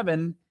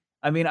 4-7.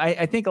 I mean,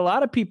 I think a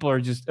lot of people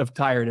are just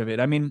tired of it.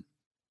 I mean,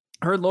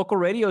 heard local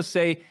radios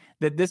say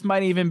that this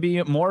might even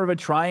be more of a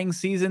trying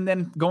season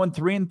than going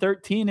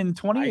 3-13 in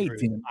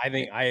 2018. I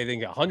think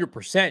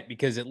 100%,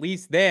 because at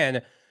least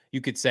then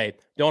you could say,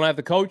 don't have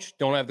the coach,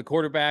 don't have the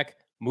quarterback,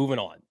 moving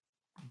on,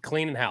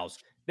 cleaning house.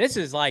 This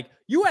is like,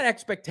 you had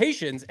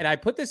expectations, and I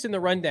put this in the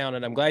rundown,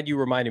 and I'm glad you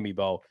reminded me,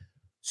 Bo.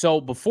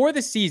 So before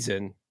the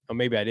season, or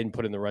maybe I didn't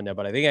put it in the rundown,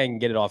 but I think I can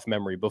get it off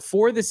memory.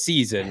 Before the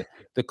season,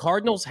 the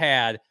Cardinals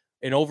had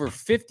an over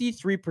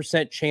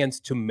 53% chance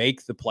to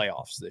make the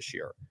playoffs this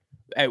year.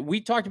 We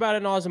talked about it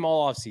in Awesome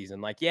all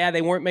offseason. Like, yeah,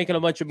 they weren't making a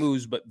bunch of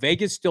moves, but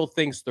Vegas still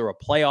thinks they're a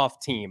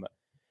playoff team.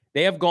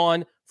 They have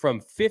gone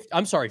from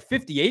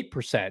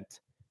 58%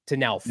 to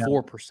now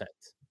 4%.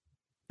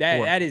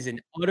 That is an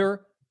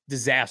utter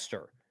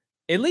disaster.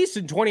 At least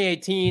in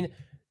 2018,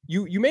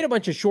 you made a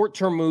bunch of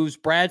short-term moves.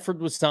 Bradford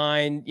was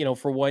signed,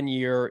 for 1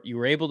 year. You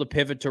were able to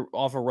pivot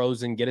off of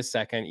Rosen, get a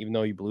second, even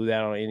though you blew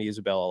that on Andy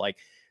Isabella. Like,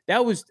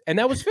 that was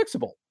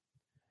fixable.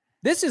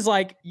 This is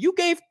like, you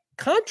gave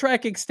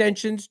contract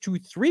extensions to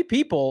 3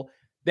 people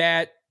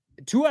that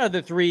 2 out of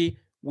the 3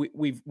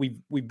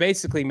 we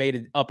basically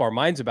made up our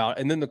minds about.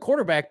 And then the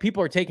quarterback,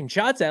 people are taking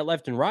shots at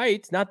left and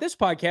right, not this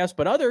podcast,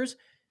 but others.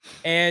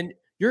 And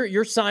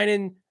you're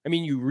signing,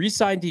 you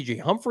re-signed DJ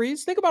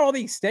Humphries. Think about all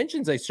the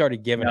extensions they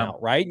started giving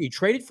out, right? You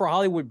traded for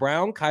Hollywood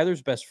Brown,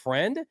 Kyler's best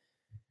friend,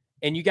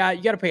 and you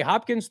got to pay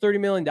Hopkins $30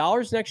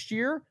 million next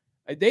year.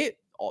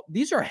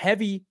 These are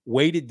heavy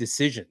weighted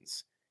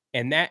decisions.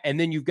 And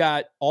then you've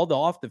got all the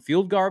off the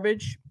field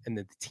garbage, and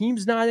the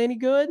team's not any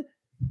good.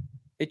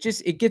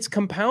 It gets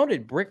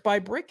compounded brick by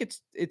brick.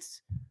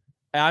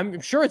 I'm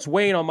sure it's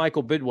weighing on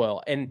Michael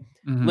Bidwell. And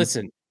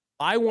listen,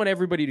 I want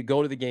everybody to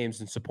go to the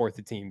games and support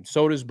the team.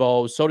 So does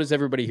Bo. So does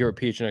everybody here at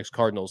PHNX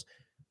Cardinals.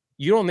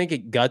 You don't think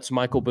it guts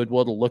Michael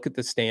Bidwell to look at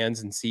the stands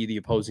and see the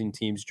opposing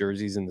team's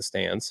jerseys in the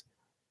stands?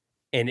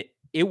 And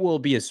it will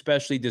be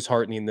especially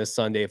disheartening this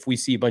Sunday if we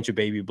see a bunch of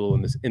baby blue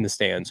in the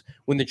stands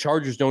when the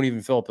Chargers don't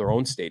even fill up their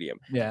own stadium.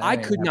 Yeah, I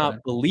could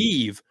not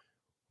believe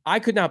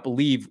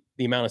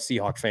the amount of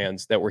Seahawk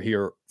fans that were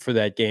here for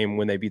that game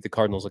when they beat the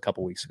Cardinals a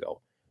couple weeks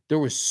ago. There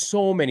were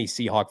so many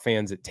Seahawk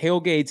fans at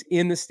tailgates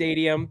in the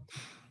stadium.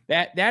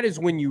 That is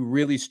when you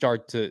really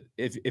start to,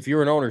 if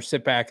you're an owner,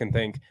 sit back and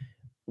think,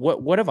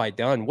 what have I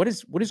done? What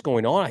is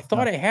going on? I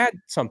thought I had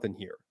something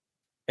here.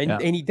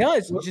 And he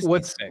does. He just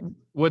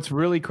what's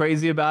really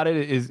crazy about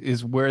it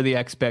is where the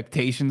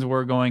expectations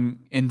were going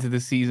into the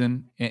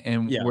season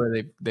and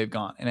where they've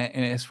gone. And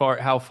as far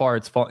how far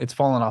it's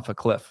fallen off a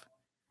cliff.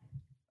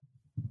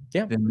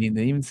 Yeah. Didn't mean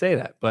to even say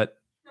that, but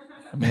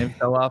I mean it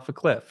fell off a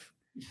cliff.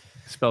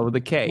 Spelled with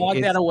a K. Log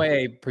that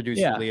away,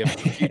 producer Liam.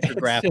 Future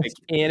graphic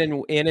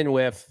in and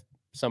with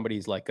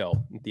somebody's let go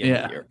at the end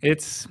of the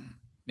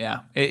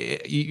year.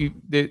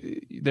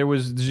 There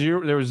was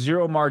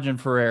zero margin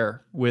for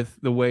error with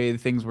the way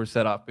things were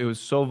set up. It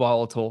was so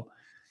volatile,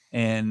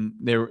 and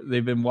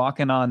they've been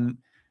walking on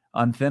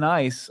thin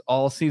ice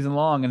all season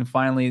long, and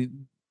finally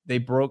they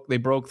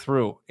broke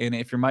through. And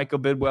if you're Michael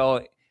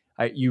Bidwell,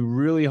 you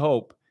really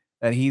hope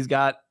that he's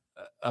got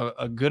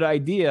a good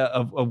idea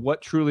of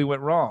what truly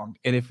went wrong,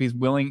 and if is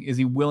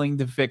he willing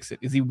to fix it?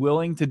 Is he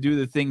willing to do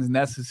the things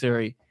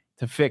necessary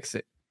to fix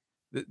it?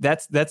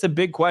 That's a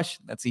big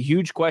question. That's a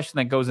huge question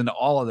that goes into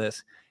all of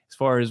this as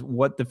far as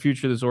what the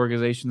future of this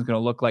organization is going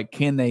to look like.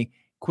 Can they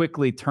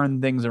quickly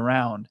turn things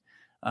around,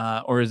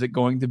 or is it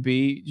going to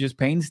be just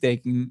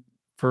painstaking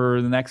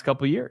for the next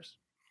couple of years?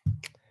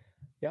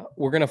 Yeah,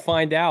 we're going to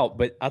find out.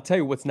 But I'll tell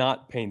you what's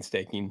not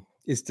painstaking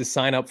is to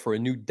sign up for a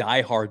new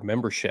diehard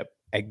membership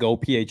at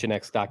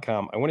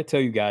gophnx.com. I want to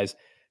tell you guys,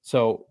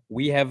 so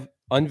we have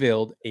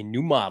unveiled a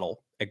new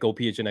model at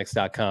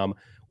gophnx.com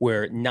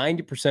where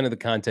 90% of the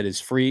content is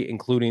free,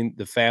 including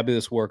the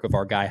fabulous work of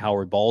our guy,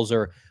 Howard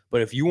Balzer.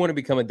 But if you want to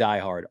become a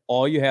diehard,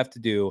 all you have to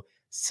do,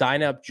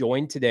 sign up,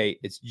 join today.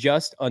 It's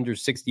just under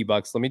 $60.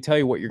 Let me tell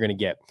you what you're going to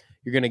get.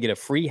 You're going to get a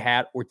free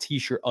hat or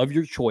t-shirt of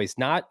your choice,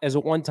 not as a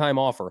one-time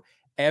offer.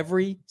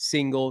 Every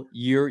single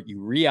year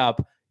you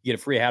re-up, you get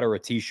a free hat or a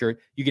t-shirt.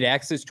 You get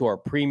access to our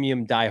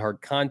premium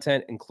diehard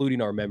content,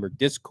 including our member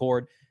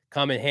Discord.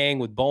 Come and hang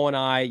with Bo and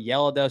I,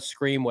 yell at us,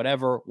 scream,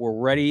 whatever. We're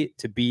ready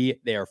to be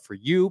there for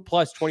you.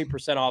 Plus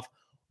 20% off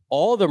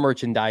all the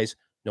merchandise,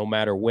 no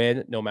matter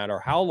when, no matter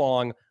how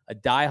long. A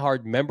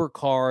diehard member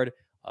card.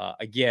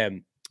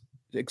 Again,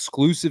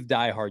 exclusive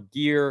diehard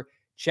gear.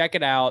 Check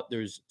it out.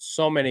 There's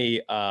so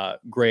many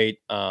great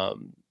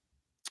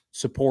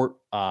support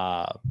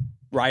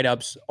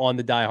write-ups on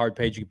the diehard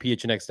page at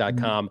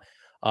phnx.com.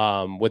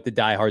 What the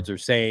diehards are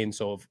saying.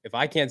 So if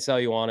I can't sell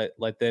you on it,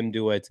 let them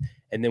do it.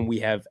 And then we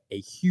have a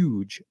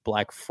huge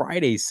Black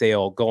Friday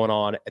sale going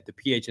on at the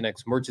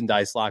PHNX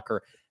merchandise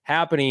locker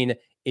happening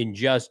in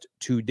just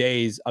 2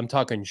 days. I'm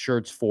talking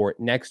shirts for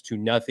next to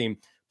nothing.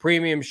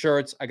 Premium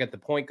shirts. I got the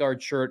Point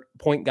God shirt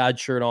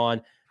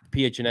on,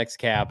 PHNX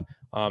cap.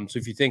 So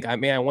if you think,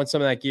 I want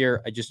some of that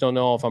gear, I just don't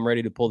know if I'm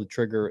ready to pull the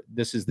trigger,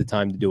 this is the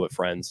time to do it,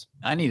 friends.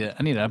 I need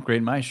to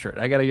upgrade my shirt.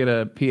 I got to get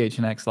a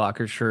PHNX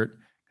locker shirt.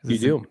 You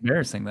do.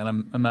 Embarrassing that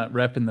I'm not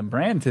repping the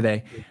brand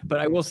today. But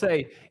I will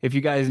say, if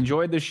you guys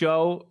enjoyed the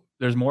show,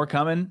 there's more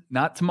coming.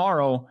 Not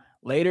tomorrow,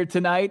 later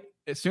tonight.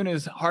 As soon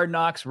as Hard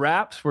Knocks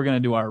wraps, we're going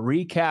to do our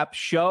recap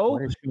show.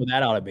 What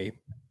that ought to be.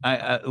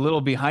 A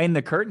little behind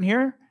the curtain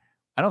here.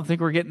 I don't think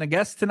we're getting a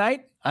guest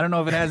tonight. I don't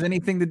know if it has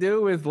anything to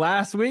do with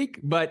last week,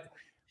 but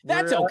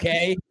that's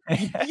okay.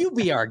 You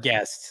be our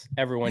guest,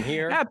 everyone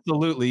here.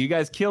 Absolutely. You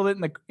guys killed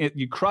it.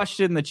 You crushed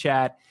it in the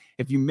chat.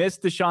 If you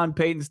missed the Sean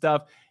Payton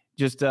stuff,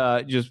 just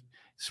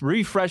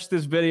refresh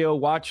this video,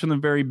 watch from the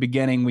very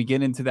beginning. We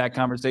get into that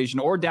conversation,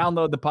 or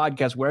download the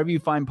podcast wherever you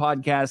find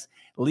podcasts.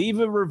 Leave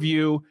a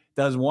review,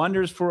 does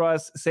wonders for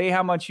us. Say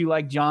how much you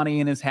like Johnny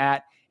in his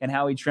hat and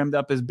how he trimmed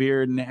up his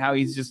beard and how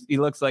he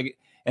looks like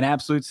an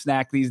absolute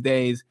snack these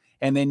days.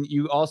 And then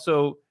you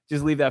also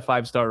just leave that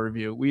 5-star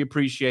review. We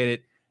appreciate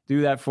it.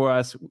 Do that for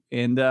us.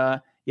 And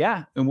and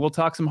we'll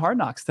talk some Hard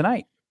Knocks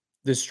tonight.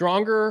 The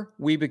stronger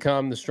we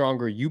become, the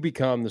stronger you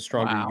become, the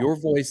stronger your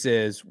voice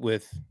is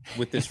with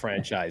this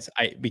franchise.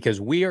 Because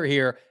we are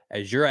here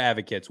as your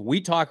advocates. We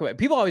talk about,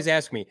 people always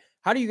ask me,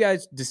 how do you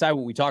guys decide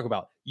what we talk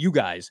about? You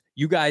guys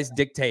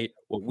dictate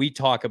what we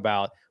talk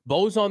about.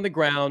 Bo's on the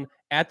ground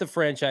at the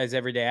franchise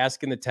every day,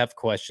 asking the tough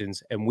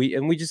questions. And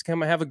we just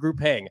kind of have a group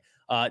hang.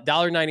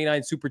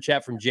 $1.99 super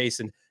chat from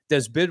Jason.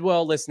 Does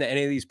Bidwell listen to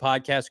any of these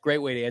podcasts? Great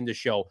way to end the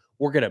show.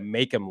 We're going to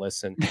make him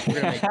listen.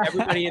 We're going to make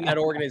everybody in that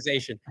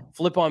organization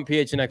flip on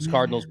PHNX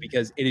Cardinals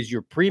because it is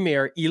your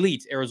premier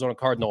elite Arizona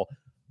Cardinal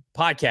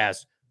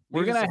podcast.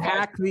 We're going to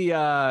hack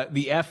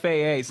the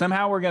FAA.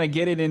 Somehow we're going to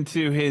get it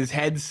into his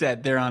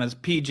headset there on his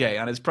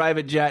PJ, on his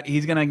private jet.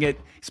 He's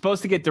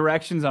supposed to get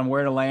directions on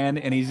where to land,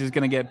 and he's just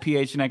going to get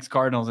PHNX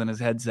Cardinals in his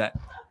headset.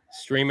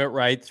 Stream it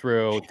right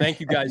through. Thank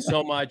you guys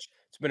so much.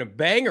 It's been a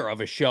banger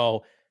of a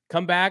show.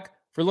 Come back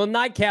for a little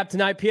nightcap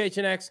tonight,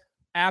 PHNX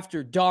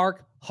After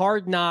Dark,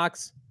 Hard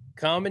Knocks.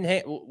 Come and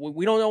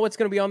we don't know what's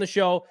going to be on the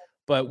show,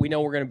 but we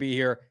know we're going to be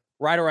here.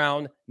 right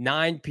around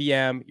 9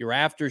 p.m. Your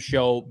after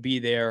show. Be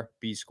there,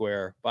 be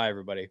square. Bye,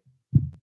 everybody.